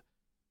enough of the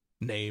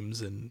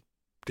names and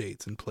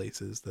dates and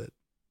places that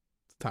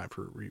it's time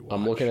for a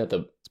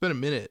rewatch. It's been a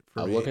minute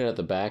for me. Looking at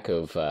the back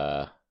of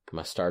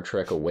my Star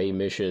Trek Away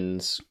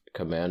Missions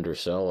Commander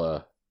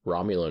Sella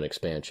Romulan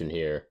expansion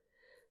here.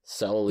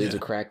 Sella leads a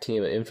crack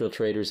team of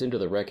infiltrators into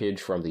the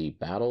wreckage from the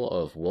Battle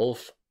of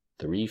Wolf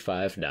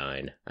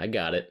 359. I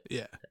got it.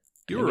 Yeah.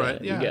 You were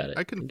right. You Yeah, got it.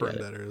 I confirmed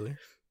that earlier.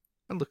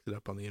 I looked it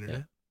up on the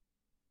internet.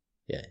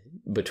 Yeah.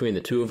 Between the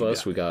two of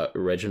us, we got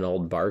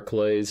Reginald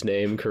Barclay's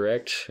name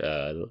correct.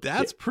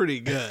 That's pretty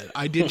good.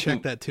 I did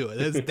check that too.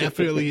 That's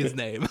definitely his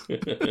name.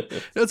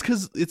 It's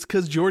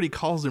because Jordy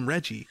calls him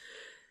Reggie.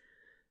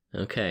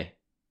 Okay.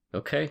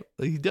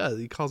 He does.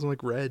 He calls him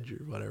like Reg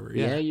or whatever.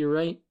 Yeah, you're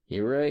right.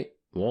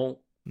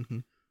 Well,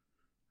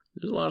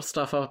 there's a lot of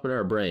stuff up in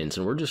our brains,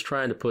 and we're just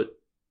trying to put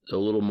a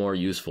little more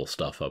useful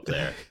stuff up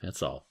there.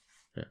 That's all.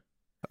 Yeah.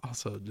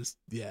 Also, just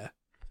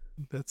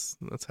that's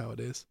how it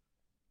is.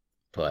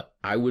 But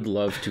I would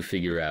love to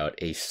figure out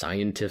a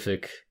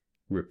scientific,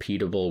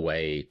 repeatable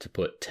way to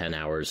put 10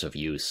 hours of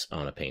use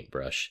on a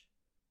paintbrush.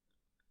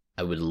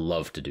 I would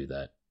love to do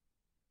that.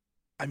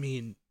 I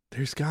mean,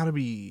 there's got to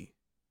be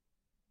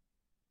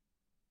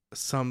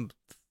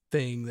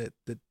something that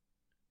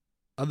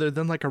other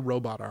than like a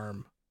robot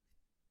arm.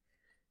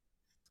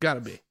 It's got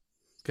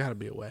to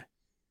be a way.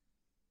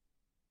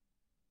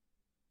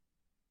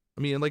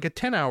 I mean, like a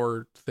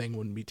 10-hour thing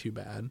wouldn't be too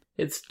bad.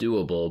 It's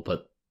doable,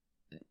 but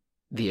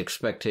the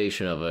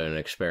expectation of an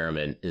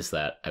experiment is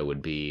that I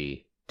would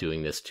be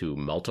doing this to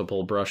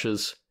multiple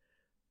brushes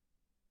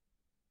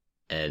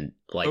and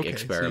like Okay,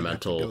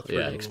 experimental, so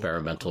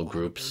experimental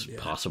groups,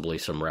 possibly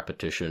some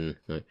repetition.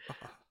 And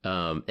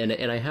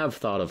I have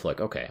thought of like,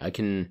 okay, I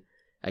can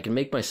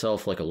make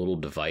myself like a little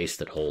device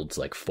that holds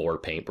like 4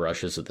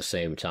 paintbrushes at the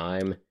same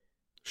time.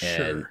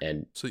 Sure.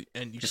 And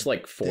you just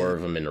like 4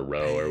 of them in a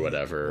row or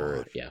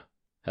whatever. Yeah.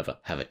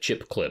 Have a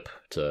chip clip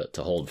to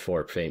hold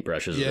 4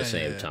 paintbrushes at the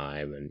same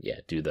time, and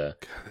do the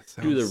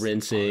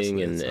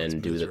rinsing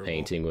and do the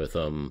painting with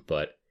them.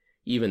 But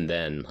even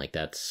then, like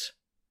that's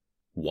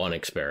one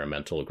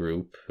experimental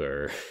group,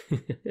 or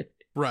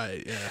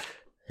right?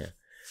 Yeah.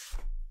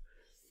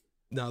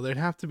 No, there'd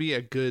have to be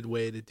a good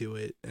way to do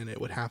it, and it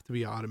would have to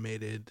be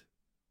automated.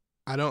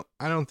 I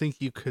don't think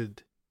you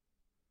could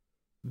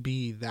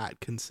be that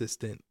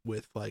consistent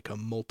with like a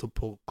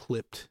multiple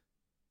clipped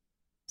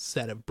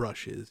set of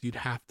brushes. You'd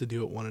have to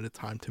do it one at a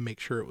time to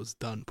make sure it was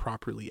done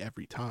properly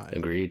every time.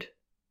 Agreed.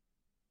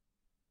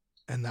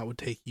 And that would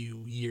take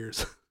you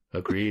years.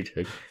 Agreed.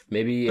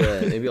 Maybe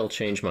I'll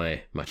change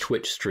my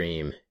Twitch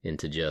stream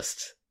into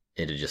just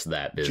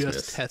that business.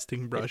 Just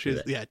testing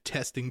brushes. Yeah,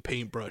 testing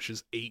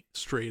paintbrushes 8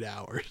 straight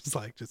hours.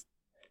 Like just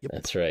yep.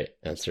 That's right.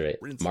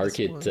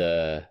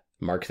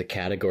 Mark the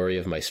category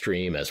of my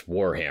stream as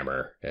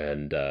Warhammer,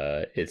 and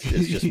it's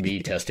just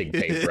me testing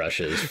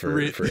paintbrushes for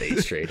 8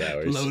 straight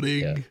hours.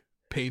 Loading,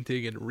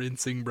 painting, and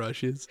rinsing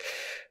brushes.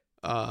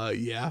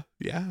 Yeah,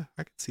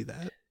 I can see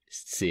that.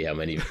 See how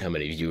many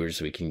viewers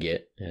we can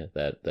get. Yeah,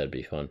 that'd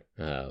be fun.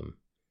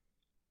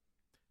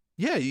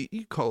 Yeah,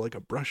 you call it like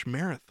a brush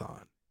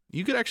marathon.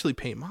 You could actually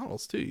paint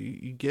models too.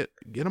 You get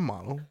a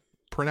model,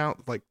 print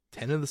out like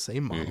 10 of the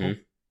same model,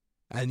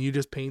 and you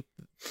just paint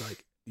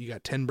like. You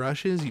got 10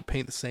 brushes, you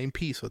paint the same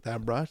piece with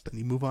that brush, then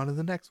you move on to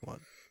the next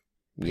one.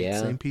 Paint the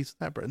same piece with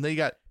that brush. And then you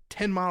got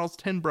 10 models,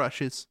 10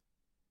 brushes,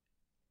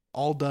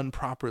 all done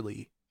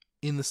properly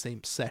in the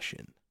same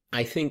session.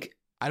 I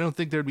don't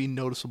think there'd be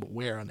noticeable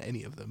wear on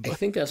any of them. But I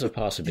think that's a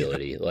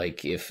possibility. Yeah.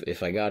 Like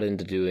if I got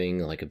into doing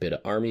like a bit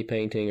of army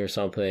painting or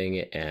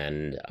something,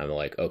 and I'm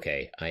like,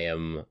 okay, I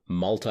am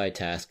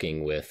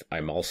multitasking with,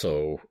 I'm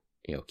also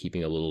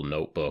keeping a little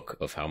notebook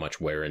of how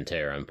much wear and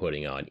tear I'm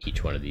putting on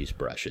each one of these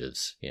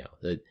brushes.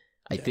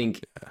 I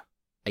think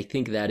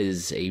that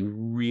is a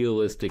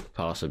realistic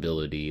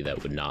possibility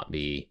that would not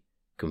be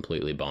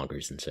completely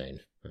bonkers insane.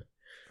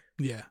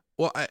 Yeah.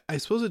 Well, I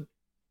suppose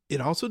it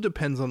also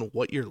depends on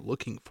what you're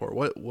looking for.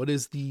 What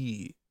is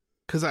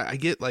because I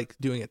get like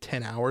doing a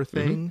 10-hour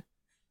thing,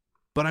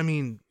 but I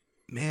mean,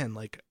 man,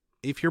 like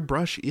if your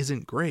brush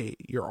isn't great,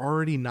 you're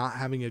already not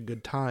having a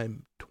good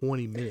time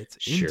 20 minutes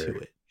into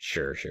it.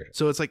 Sure.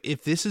 So it's like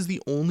if this is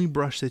the only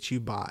brush that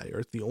you buy or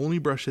it's the only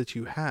brush that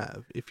you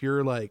have, if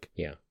you're like,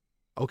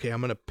 okay,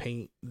 I'm going to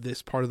paint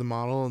this part of the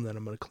model and then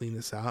I'm going to clean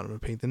this out. I'm going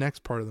to paint the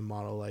next part of the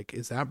model. Like,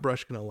 is that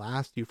brush going to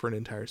last you for an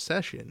entire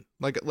session?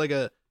 Like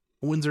a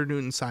Winsor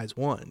Newton size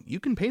 1. You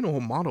can paint a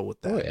whole model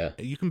with that. Oh, yeah.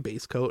 You can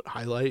base coat,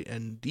 highlight,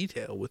 and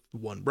detail with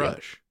one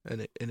brush,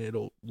 and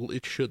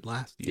it should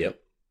last you. Yep.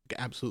 It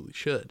absolutely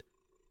should.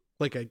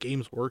 Like a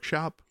Games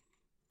Workshop,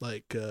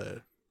 like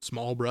a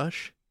small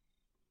brush.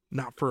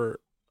 Not for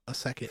a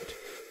second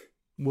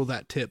will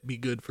that tip be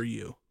good for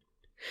you.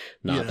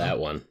 Not that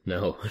one.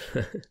 No.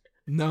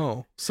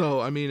 No.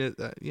 So, I mean,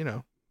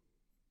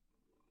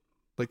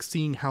 like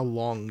seeing how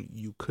long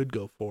you could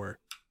go for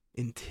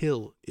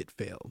until it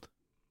failed.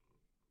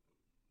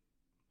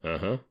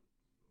 Uh-huh.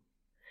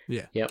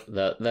 Yeah. Yep.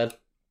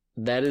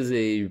 That is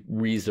a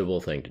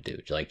reasonable thing to do.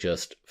 Like,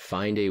 just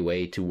find a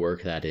way to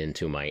work that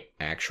into my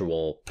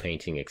actual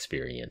painting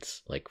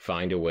experience. Like,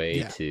 find a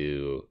way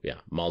to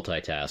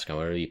multitask. I'm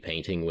going to be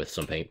painting with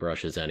some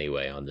paintbrushes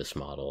anyway on this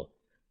model.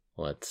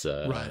 Let's,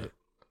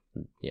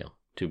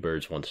 2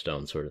 birds, 1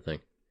 stone sort of thing.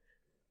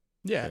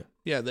 Yeah.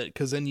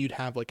 Because then you'd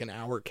have like an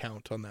hour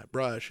count on that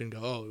brush and go,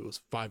 oh, it was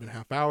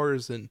 5.5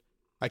 hours and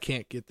I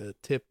can't get the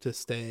tip to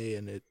stay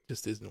and it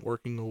just isn't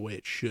working the way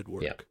it should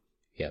work.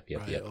 Yep.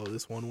 Oh,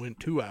 this one went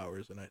 2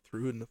 hours and I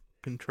threw it in the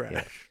fucking trash.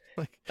 Yeah.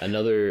 Like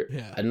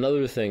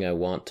Another thing I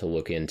want to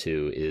look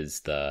into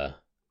is the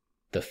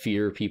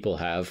fear people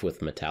have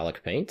with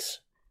metallic paints.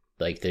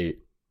 Like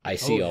I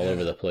see all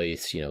over the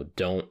place,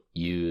 don't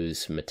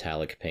use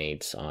metallic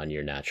paints on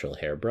your natural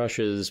hair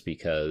brushes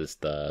because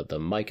the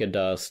mica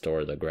dust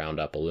or the ground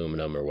up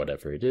aluminum or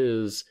whatever it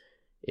is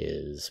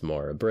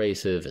more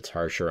abrasive, it's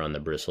harsher on the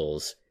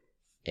bristles.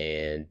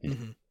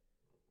 And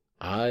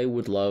I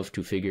would love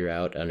to figure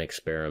out an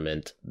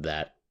experiment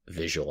that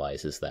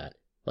visualizes that.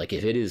 Like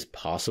if it is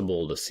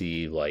possible to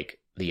see like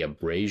the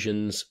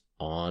abrasions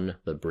on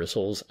the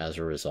bristles as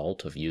a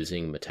result of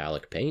using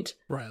metallic paint.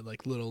 Right,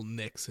 like little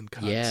nicks and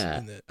cuts.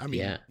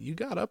 Yeah. You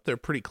got up there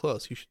pretty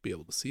close. You should be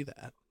able to see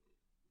that.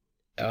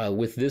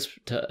 With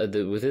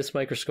this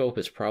microscope,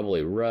 it's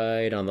probably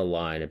right on the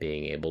line of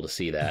being able to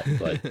see that.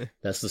 But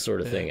that's the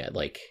sort of thing I'd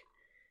like.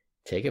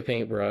 Take a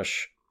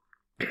paintbrush,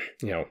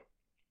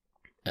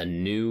 a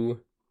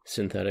new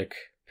synthetic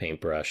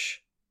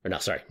paintbrush, or no,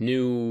 sorry,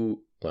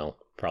 new. Well,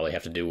 probably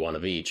have to do one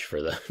of each for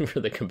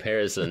the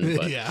comparison.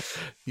 But, yeah,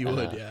 you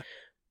would, yeah.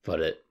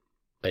 But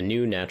a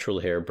new natural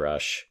hair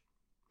brush,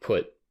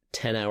 put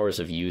 10 hours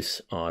of use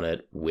on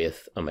it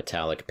with a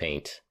metallic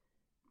paint.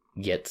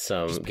 Get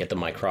the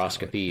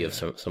microscopy of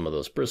some of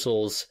those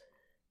bristles,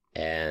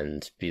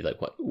 and be like,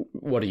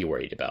 what are you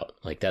worried about?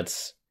 Like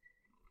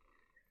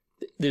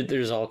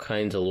there's all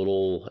kinds of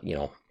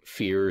little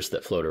fears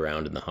that float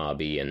around in the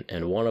hobby,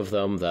 and one of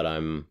them that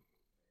I'm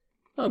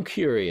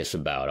curious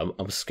about.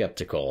 I'm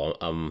skeptical.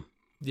 I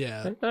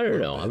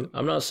don't know.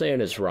 I'm not saying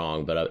it's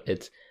wrong, but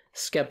it's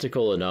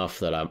skeptical enough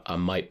that I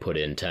might put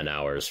in 10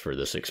 hours for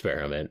this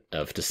experiment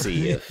to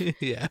see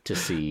if to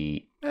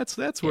see.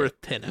 That's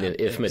worth 10 hours.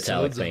 If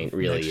metallic paint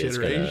really is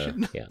gonna,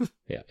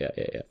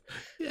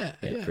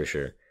 yeah, for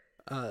sure.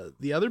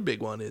 The other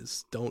big one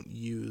is don't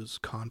use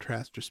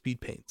contrast or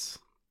speed paints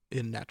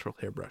in natural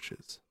hair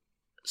brushes.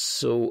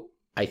 So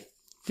I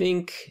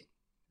think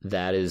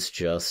that is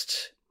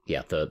just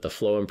the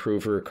flow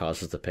improver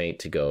causes the paint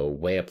to go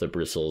way up the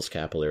bristles,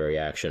 capillary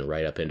action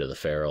right up into the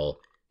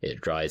ferrule.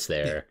 It dries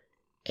there,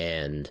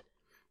 and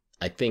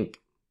I think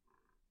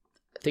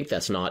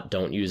that's not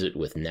don't use it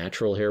with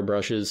natural hair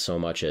brushes so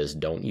much as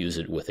don't use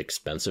it with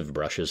expensive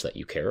brushes that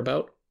you care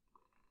about.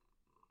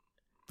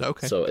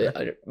 Okay. So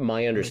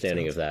my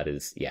understanding of that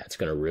is, it's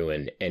going to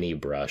ruin any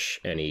brush,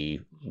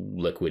 any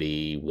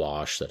liquidy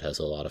wash that has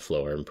a lot of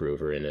flow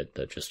improver in it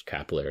that just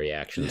capillary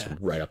actions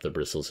right up the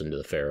bristles into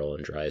the ferrule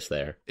and dries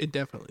there. It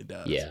definitely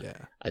does. Yeah.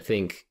 I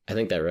think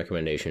that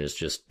recommendation is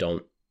just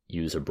don't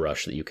use a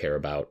brush that you care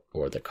about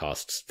or that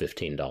costs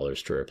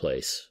 $15 to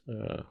replace.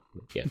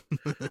 Yeah.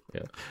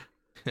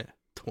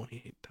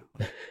 $28.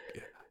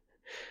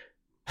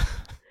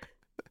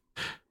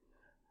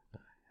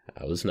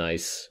 I was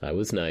nice.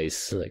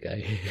 Like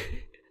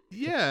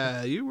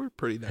Yeah, you were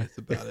pretty nice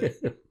about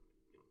it.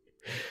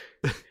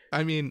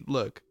 I mean,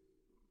 look,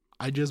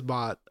 I just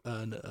bought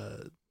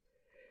a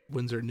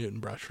Winsor Newton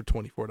brush for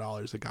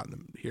 $24. I got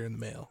them here in the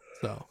mail.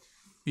 So,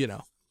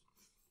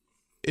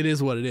 it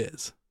is what it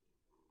is.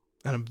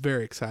 And I'm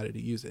very excited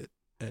to use it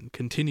and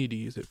continue to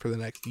use it for the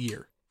next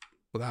year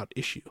without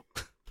issue.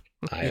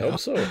 I hope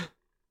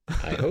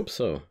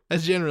so.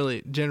 That's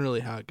generally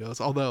how it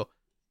goes. Although,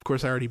 of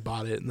course, I already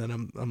bought it, and then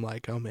I'm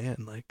like, oh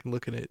man, like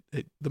looking at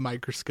the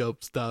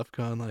microscope stuff,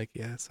 going like,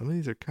 yeah, some of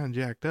these are kind of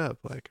jacked up.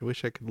 Like, I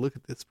wish I could look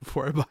at this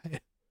before I buy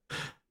it.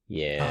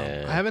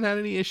 Yeah. I haven't had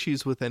any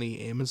issues with any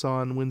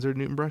Amazon Winsor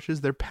Newton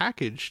brushes. They're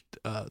packaged.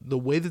 The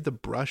way that the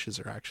brushes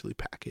are actually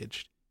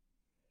packaged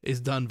is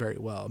done very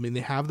well. I mean,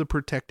 they have the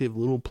protective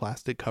little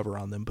plastic cover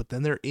on them, but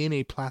then they're in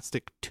a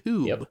plastic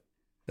tube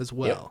as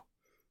well. Yep.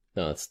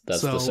 No, that's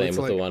the same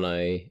with the one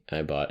I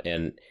bought.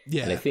 And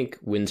I think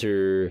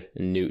Winsor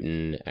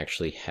Newton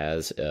actually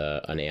has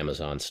an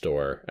Amazon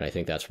store. And I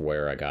think that's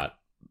where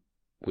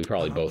we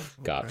probably both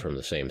got from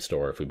the same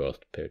store if we both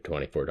paid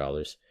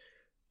 $24.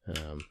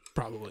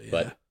 Probably, yeah.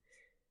 But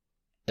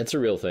that's a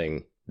real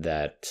thing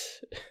that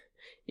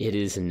it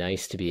is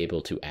nice to be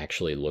able to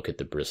actually look at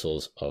the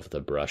bristles of the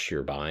brush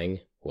you're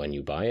buying when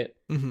you buy it.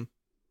 Mm-hmm.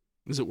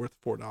 Is it worth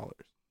 $4?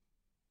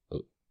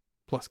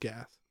 Plus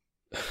gas.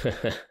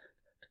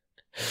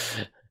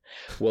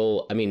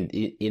 Well, I mean,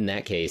 in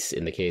the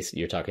case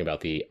you're talking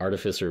about the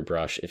Artificer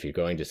brush, if you're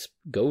going to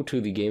go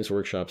to the Games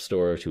Workshop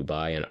store to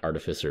buy an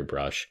Artificer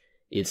brush,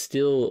 it's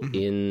still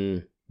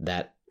in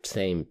that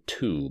same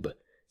tube.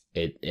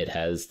 It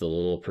has the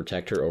little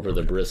protector over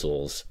the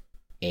bristles,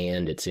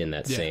 and it's in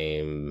that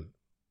same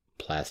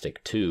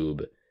plastic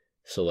tube.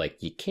 So,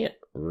 like, you can't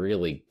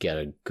really get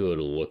a good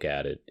look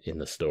at it in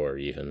the store,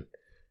 even.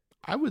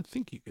 I would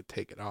think you could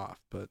take it off,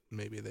 but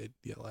maybe they'd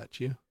yell at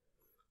you.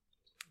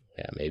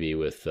 Yeah, maybe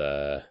with,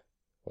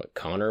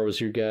 Connor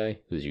was your guy?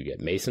 Who did you get?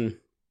 Mason?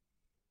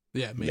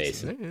 Yeah,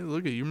 Mason. Hey,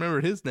 look at you,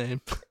 remember his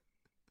name.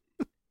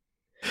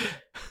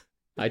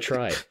 I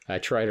try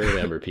to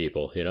remember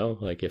people,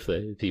 like if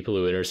the people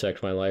who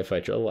intersect my life, I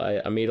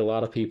meet a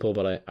lot of people,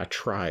 but I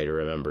try to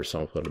remember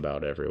something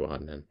about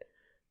everyone. And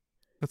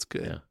that's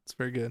good. Yeah. It's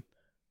very good.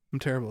 I'm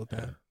terrible at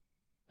that.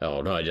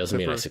 Oh no, it doesn't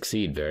mean I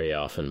succeed very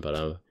often,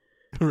 but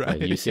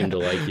right. You seem to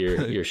like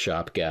your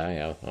shop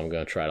guy. I'm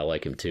gonna try to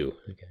like him too.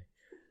 Okay.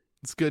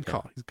 It's a good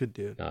call. He's a good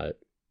dude. Not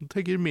I'll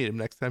take you to meet him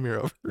next time you're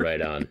over.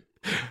 Right on.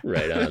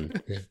 Right on.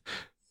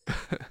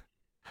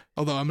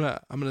 Although I'm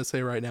gonna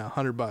say right now,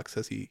 $100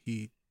 says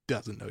he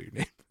doesn't know your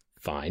name.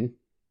 Fine.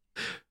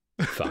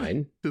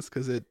 Just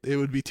because it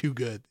would be too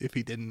good if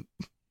he didn't.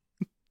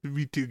 It'd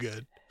be too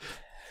good.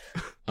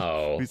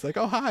 Oh. He's like,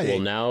 oh hi. Well,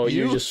 now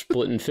you're just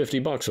splitting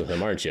 $50 with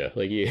him, aren't you?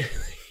 Like you.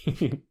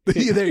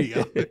 Yeah, there you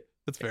go.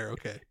 That's fair.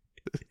 Okay.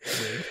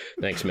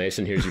 Thanks,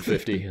 Mason. Here's your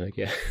 50. Like,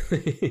 yeah.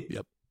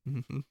 Yep.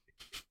 Mm-hmm.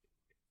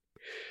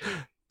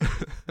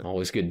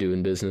 Always good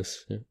doing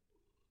business.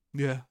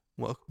 Yeah.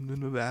 Welcome to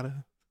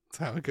Nevada. That's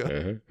how it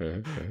goes.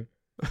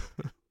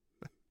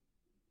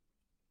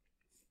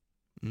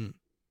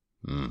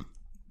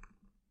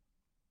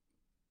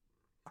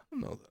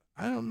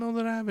 I don't know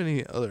that I have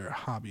any other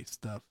hobby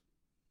stuff.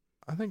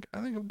 I think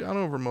I've gone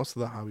over most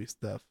of the hobby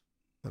stuff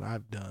that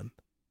I've done.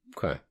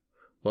 Okay.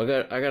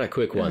 Well, I got a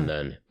quick one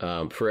then.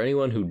 For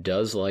anyone who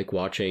does like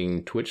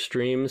watching Twitch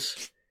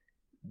streams,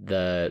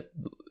 the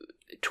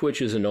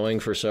Twitch is annoying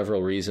for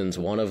several reasons.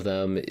 One of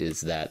them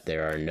is that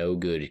there are no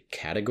good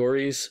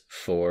categories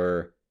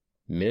for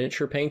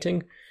miniature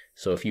painting.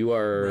 So if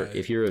you're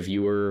a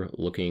viewer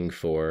looking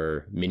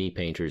for mini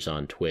painters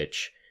on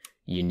Twitch,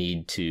 you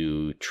need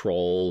to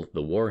troll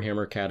the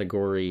Warhammer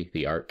category,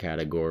 the art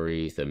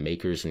category, the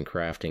makers and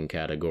crafting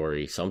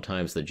category,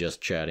 sometimes the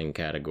just chatting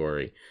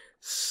category,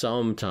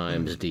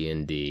 sometimes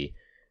D&D,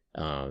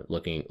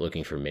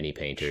 looking for mini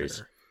painters.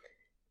 Sure.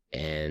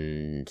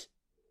 And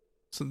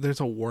so there's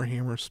a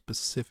Warhammer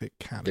specific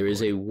category. There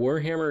is a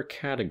Warhammer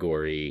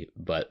category,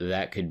 but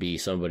that could be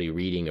somebody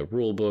reading a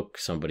rule book,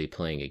 somebody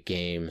playing a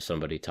game,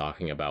 somebody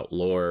talking about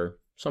lore,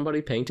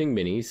 somebody painting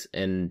minis,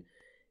 and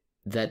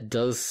that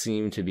does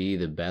seem to be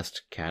the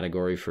best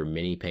category for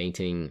mini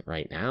painting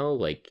right now.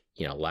 Like,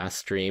 last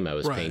stream I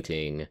was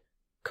painting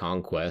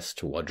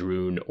Conquest,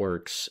 Wadroon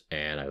orcs,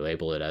 and I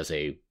labeled it as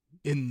a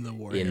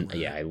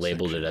Warhammer. I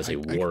labeled it as a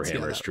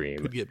Warhammer stream.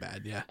 Could get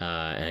bad, yeah.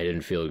 And I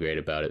didn't feel great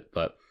about it,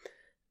 but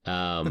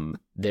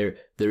there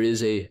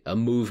is a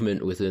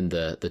movement within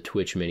the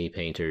Twitch mini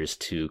painters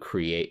to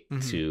create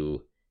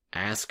to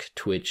ask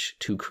Twitch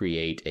to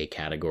create a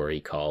category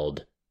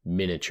called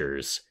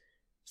miniatures,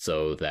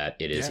 so that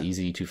it is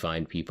easy to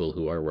find people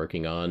who are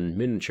working on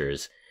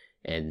miniatures.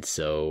 And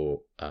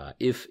so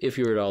if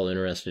you're at all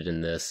interested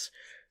in this,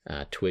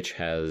 Twitch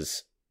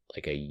has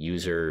like a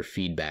user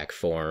feedback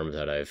form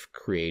that I've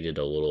created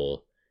a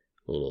little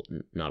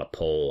not a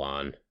poll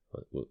on,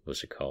 what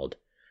was it called?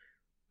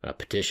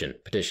 Petition,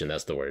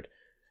 that's the word.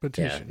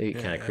 Petition. Yeah,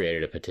 kind of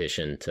created a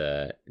petition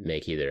to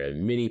make either a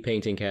mini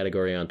painting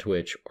category on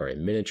Twitch or a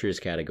miniatures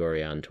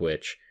category on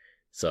Twitch.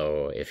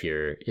 So if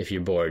you're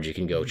bored, you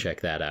can go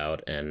check that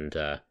out and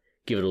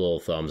give it a little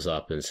thumbs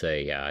up and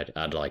say, yeah,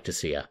 I'd like to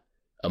see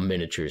a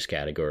miniatures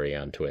category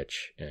on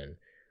Twitch. And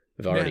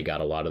we've already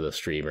got a lot of the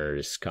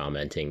streamers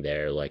commenting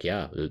there, like,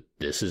 yeah,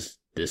 this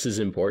is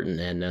important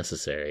and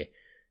necessary.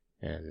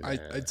 And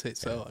I'd say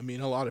so. I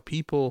mean, a lot of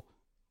people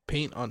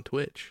paint on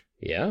Twitch.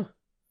 Yeah.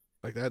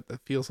 Like that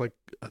feels like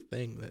a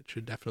thing that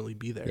should definitely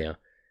be there. Yeah.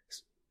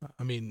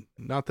 I mean,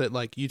 not that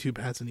like YouTube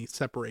has any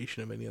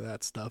separation of any of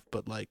that stuff,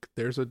 but like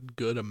there's a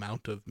good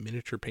amount of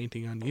miniature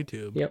painting on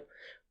YouTube. Yep.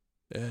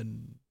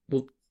 And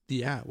well,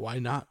 yeah, why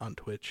not on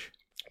Twitch?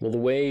 Well, the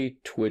way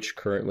Twitch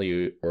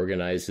currently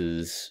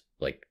organizes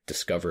like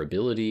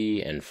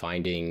discoverability and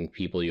finding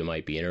people you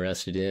might be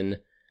interested in,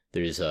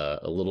 there's a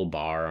little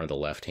bar on the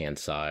left-hand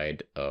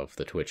side of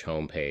the Twitch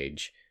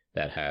homepage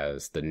that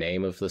has the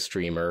name of the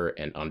streamer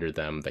and under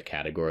them the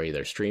category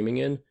they're streaming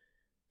in.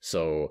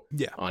 So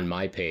on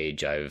my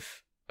page,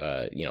 I've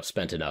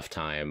spent enough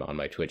time on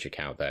my Twitch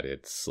account that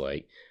it's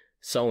like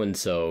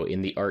so-and-so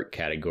in the art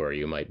category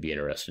you might be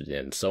interested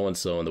in,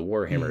 so-and-so in the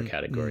Warhammer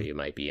category you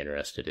might be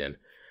interested in.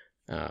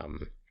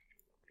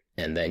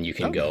 And then you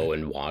can go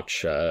and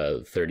watch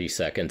 30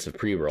 seconds of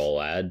pre-roll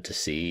ad to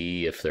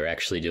see if they're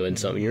actually doing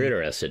something you're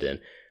interested in.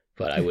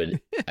 But I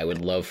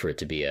would love for it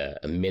to be a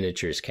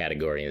miniatures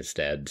category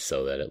instead,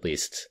 so that at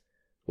least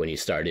when you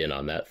start in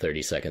on that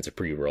 30 seconds of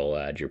pre-roll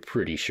ad, you're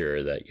pretty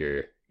sure that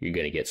you're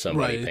going to get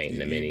somebody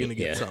painting a mini. You're going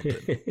to get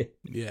something.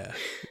 Yeah.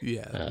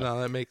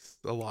 No, that makes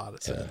a lot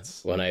of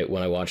sense. When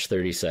I watch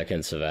 30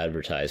 seconds of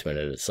advertisement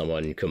and it's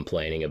someone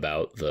complaining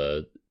about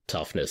the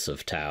toughness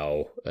of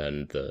Tau,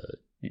 and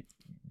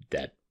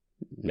that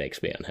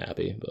makes me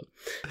unhappy. But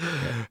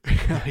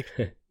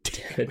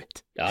damn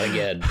it. Not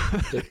again.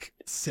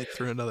 Sit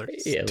through another.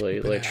 Yeah,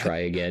 let's try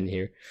again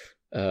here.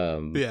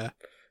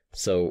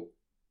 So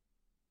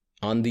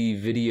on the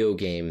video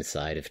game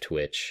side of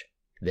Twitch,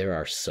 there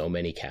are so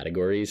many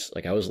categories.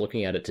 Like I was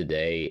looking at it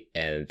today,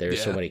 and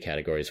there's so many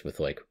categories with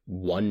like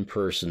one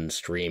person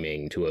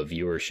streaming to a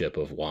viewership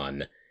of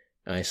one.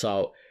 And I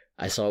saw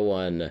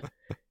one,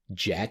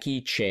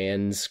 Jackie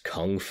Chan's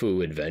Kung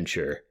Fu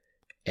Adventure,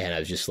 and I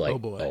was just like,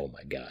 oh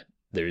my god,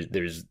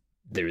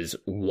 there's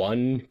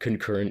one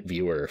concurrent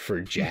viewer for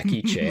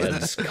Jackie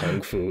Chan's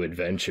Kung Fu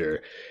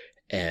Adventure,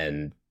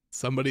 And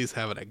somebody's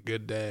having a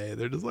good day.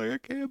 They're just like, I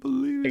can't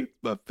believe it. It's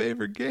my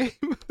favorite game.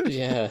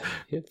 yeah,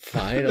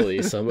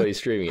 finally somebody's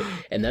streaming it.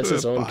 And that's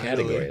its own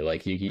category.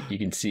 Like you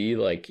can see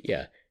like,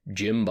 yeah,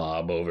 Jim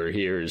Bob over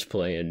here is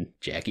playing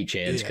Jackie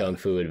Chan's Kung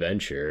Fu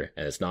Adventure,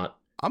 and it's not.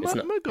 I'm going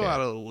to go out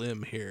on a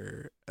limb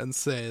here and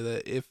say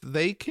that if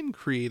they can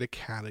create a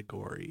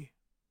category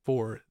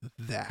for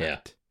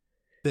that,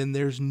 then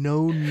there's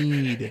no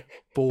need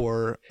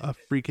for a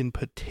freaking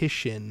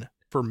petition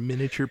for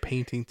miniature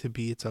painting to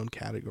be its own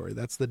category.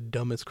 That's the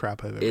dumbest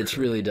crap I've ever It's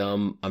heard. really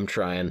dumb. I'm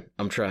trying,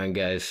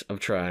 guys. I'm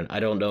trying. I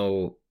don't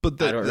know. But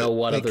I don't know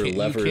what other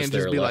levers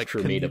there are left for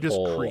me to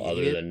pull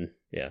other than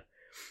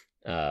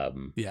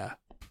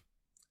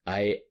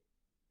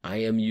I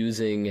am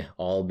using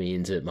all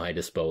means at my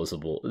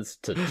disposal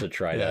to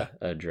try to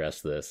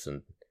address this,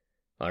 and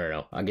I don't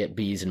know. I get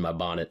bees in my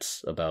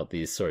bonnets about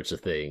these sorts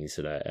of things,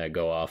 and I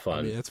go off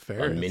on, that's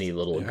fair. On mini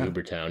little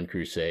Goobertown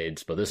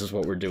crusades. But this is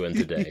what we're doing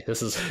today.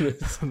 This is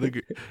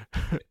the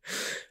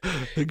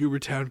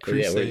Goobertown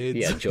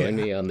crusades. Join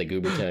me on the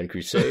Goobertown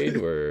crusade.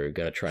 We're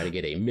gonna try to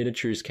get a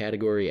miniatures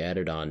category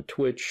added on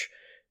Twitch,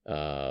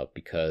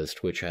 because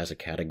Twitch has a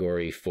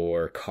category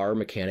for Car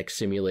Mechanic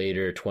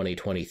Simulator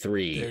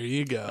 2023. There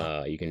you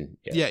go. You can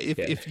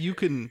if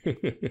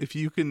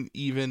you can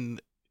even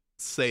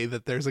say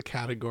that there's a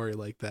category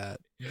like that,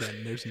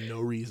 then there's no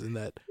reason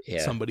that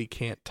somebody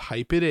can't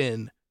type it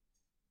in.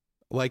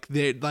 Like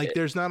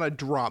there's not a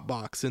drop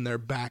box in their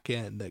back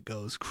end that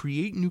goes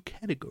create new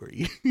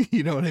category.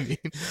 You know what I mean?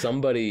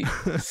 Somebody,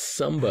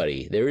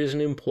 there is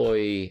an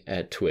employee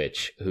at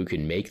Twitch who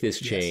can make this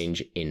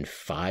change in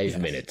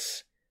 5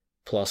 minutes,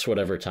 plus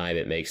whatever time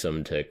it makes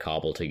them to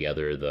cobble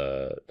together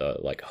the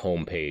like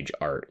homepage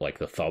art, like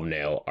the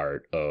thumbnail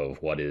art of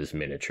what is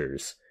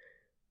miniatures.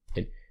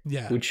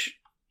 Which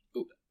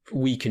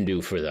we can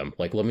do for them.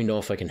 Like, let me know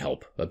if I can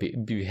help. I'd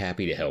be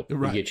happy to help.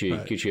 Right, get you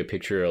a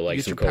picture of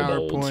like some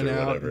kobolds or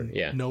whatever.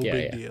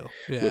 Big deal.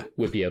 Yeah.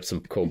 Whip you up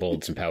some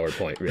kobolds and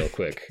PowerPoint real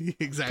quick.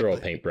 Exactly. Throw a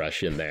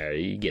paintbrush in there.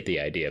 You get the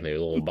idea. Maybe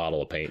a little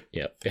bottle of paint.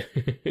 Yep.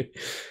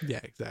 Yeah,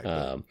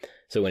 exactly.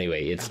 So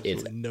anyway, I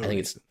think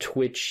it's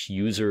Twitch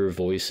user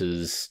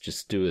voices.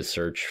 Just do a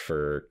search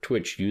for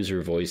Twitch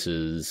user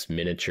voices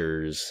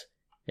miniatures,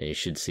 and you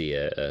should see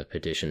a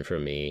petition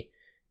from me.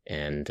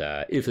 And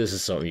if this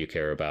is something you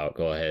care about,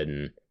 go ahead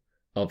and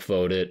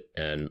upvote it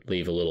and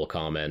leave a little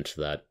comment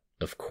that,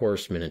 of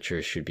course,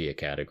 miniatures should be a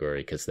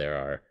category, because there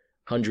are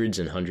hundreds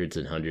and hundreds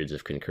and hundreds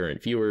of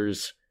concurrent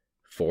viewers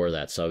for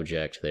that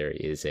subject. There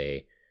is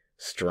a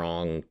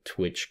strong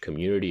Twitch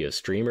community of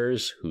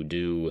streamers who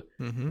do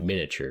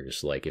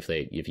miniatures. Like if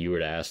you were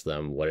to ask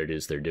them what it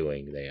is they're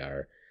doing, they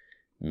are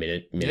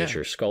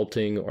miniature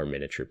sculpting or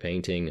miniature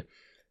painting,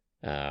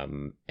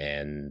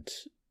 and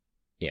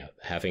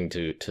having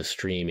to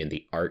stream in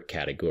the art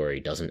category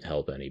doesn't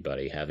help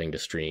anybody. Having to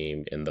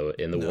stream in the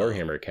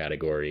Warhammer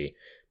category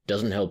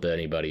doesn't help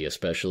anybody,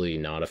 especially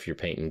not if you're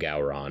painting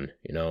Gowron.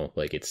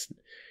 Like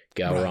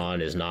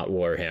Gowron is not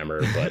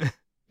Warhammer, but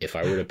if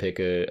I were to pick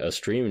a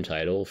stream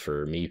title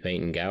for me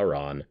painting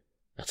Gowron,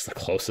 that's the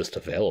closest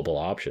available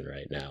option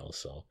right now.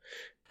 So,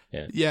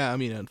 yeah. I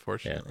mean,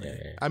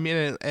 unfortunately, I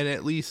mean, and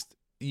at least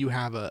you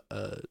have a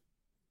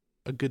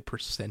good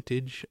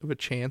percentage of a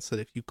chance that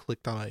if you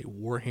clicked on a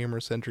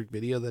Warhammer centric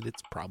video, that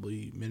it's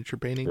probably miniature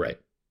painting, right?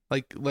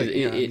 Like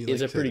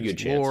it's a pretty good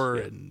chance. Lore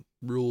and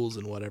rules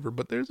and whatever,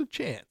 but there's a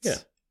chance. Yeah.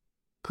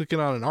 Clicking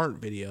on an art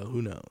video,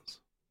 who knows?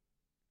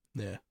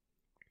 Yeah.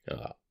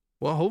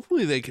 Well,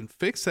 hopefully they can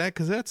fix that,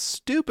 because that's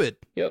stupid.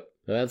 Yep,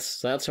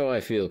 that's how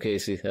I feel,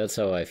 Casey. That's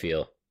how I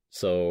feel.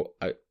 So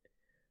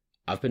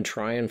I've been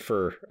trying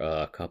for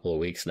a couple of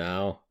weeks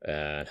now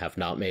and have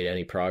not made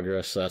any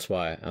progress. So that's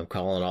why I'm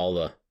calling all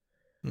the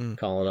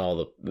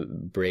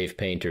brave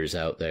painters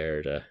out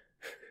there to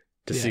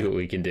see what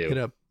we can do.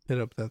 Hit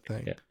up that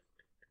thing. Yeah.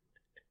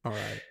 All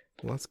right.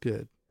 Well, that's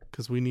good,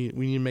 because we need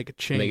to make a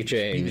change.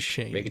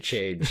 Make a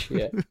change.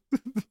 Yeah.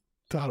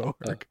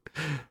 .org.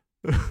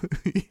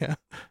 Yeah.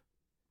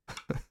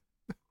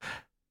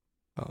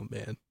 Oh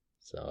man.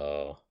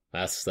 So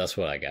that's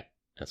what I got.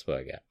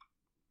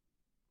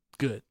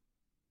 Good.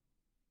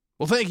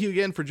 Well, thank you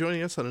again for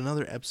joining us on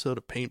another episode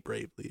of Paint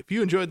Bravely. If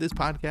you enjoyed this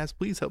podcast,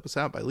 please help us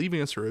out by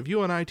leaving us a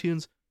review on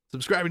iTunes,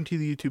 subscribing to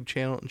the YouTube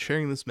channel, and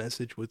sharing this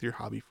message with your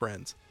hobby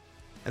friends.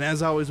 And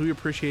as always, we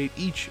appreciate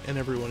each and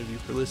every one of you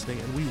for listening,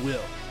 and we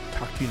will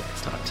talk to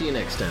you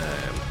next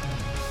time.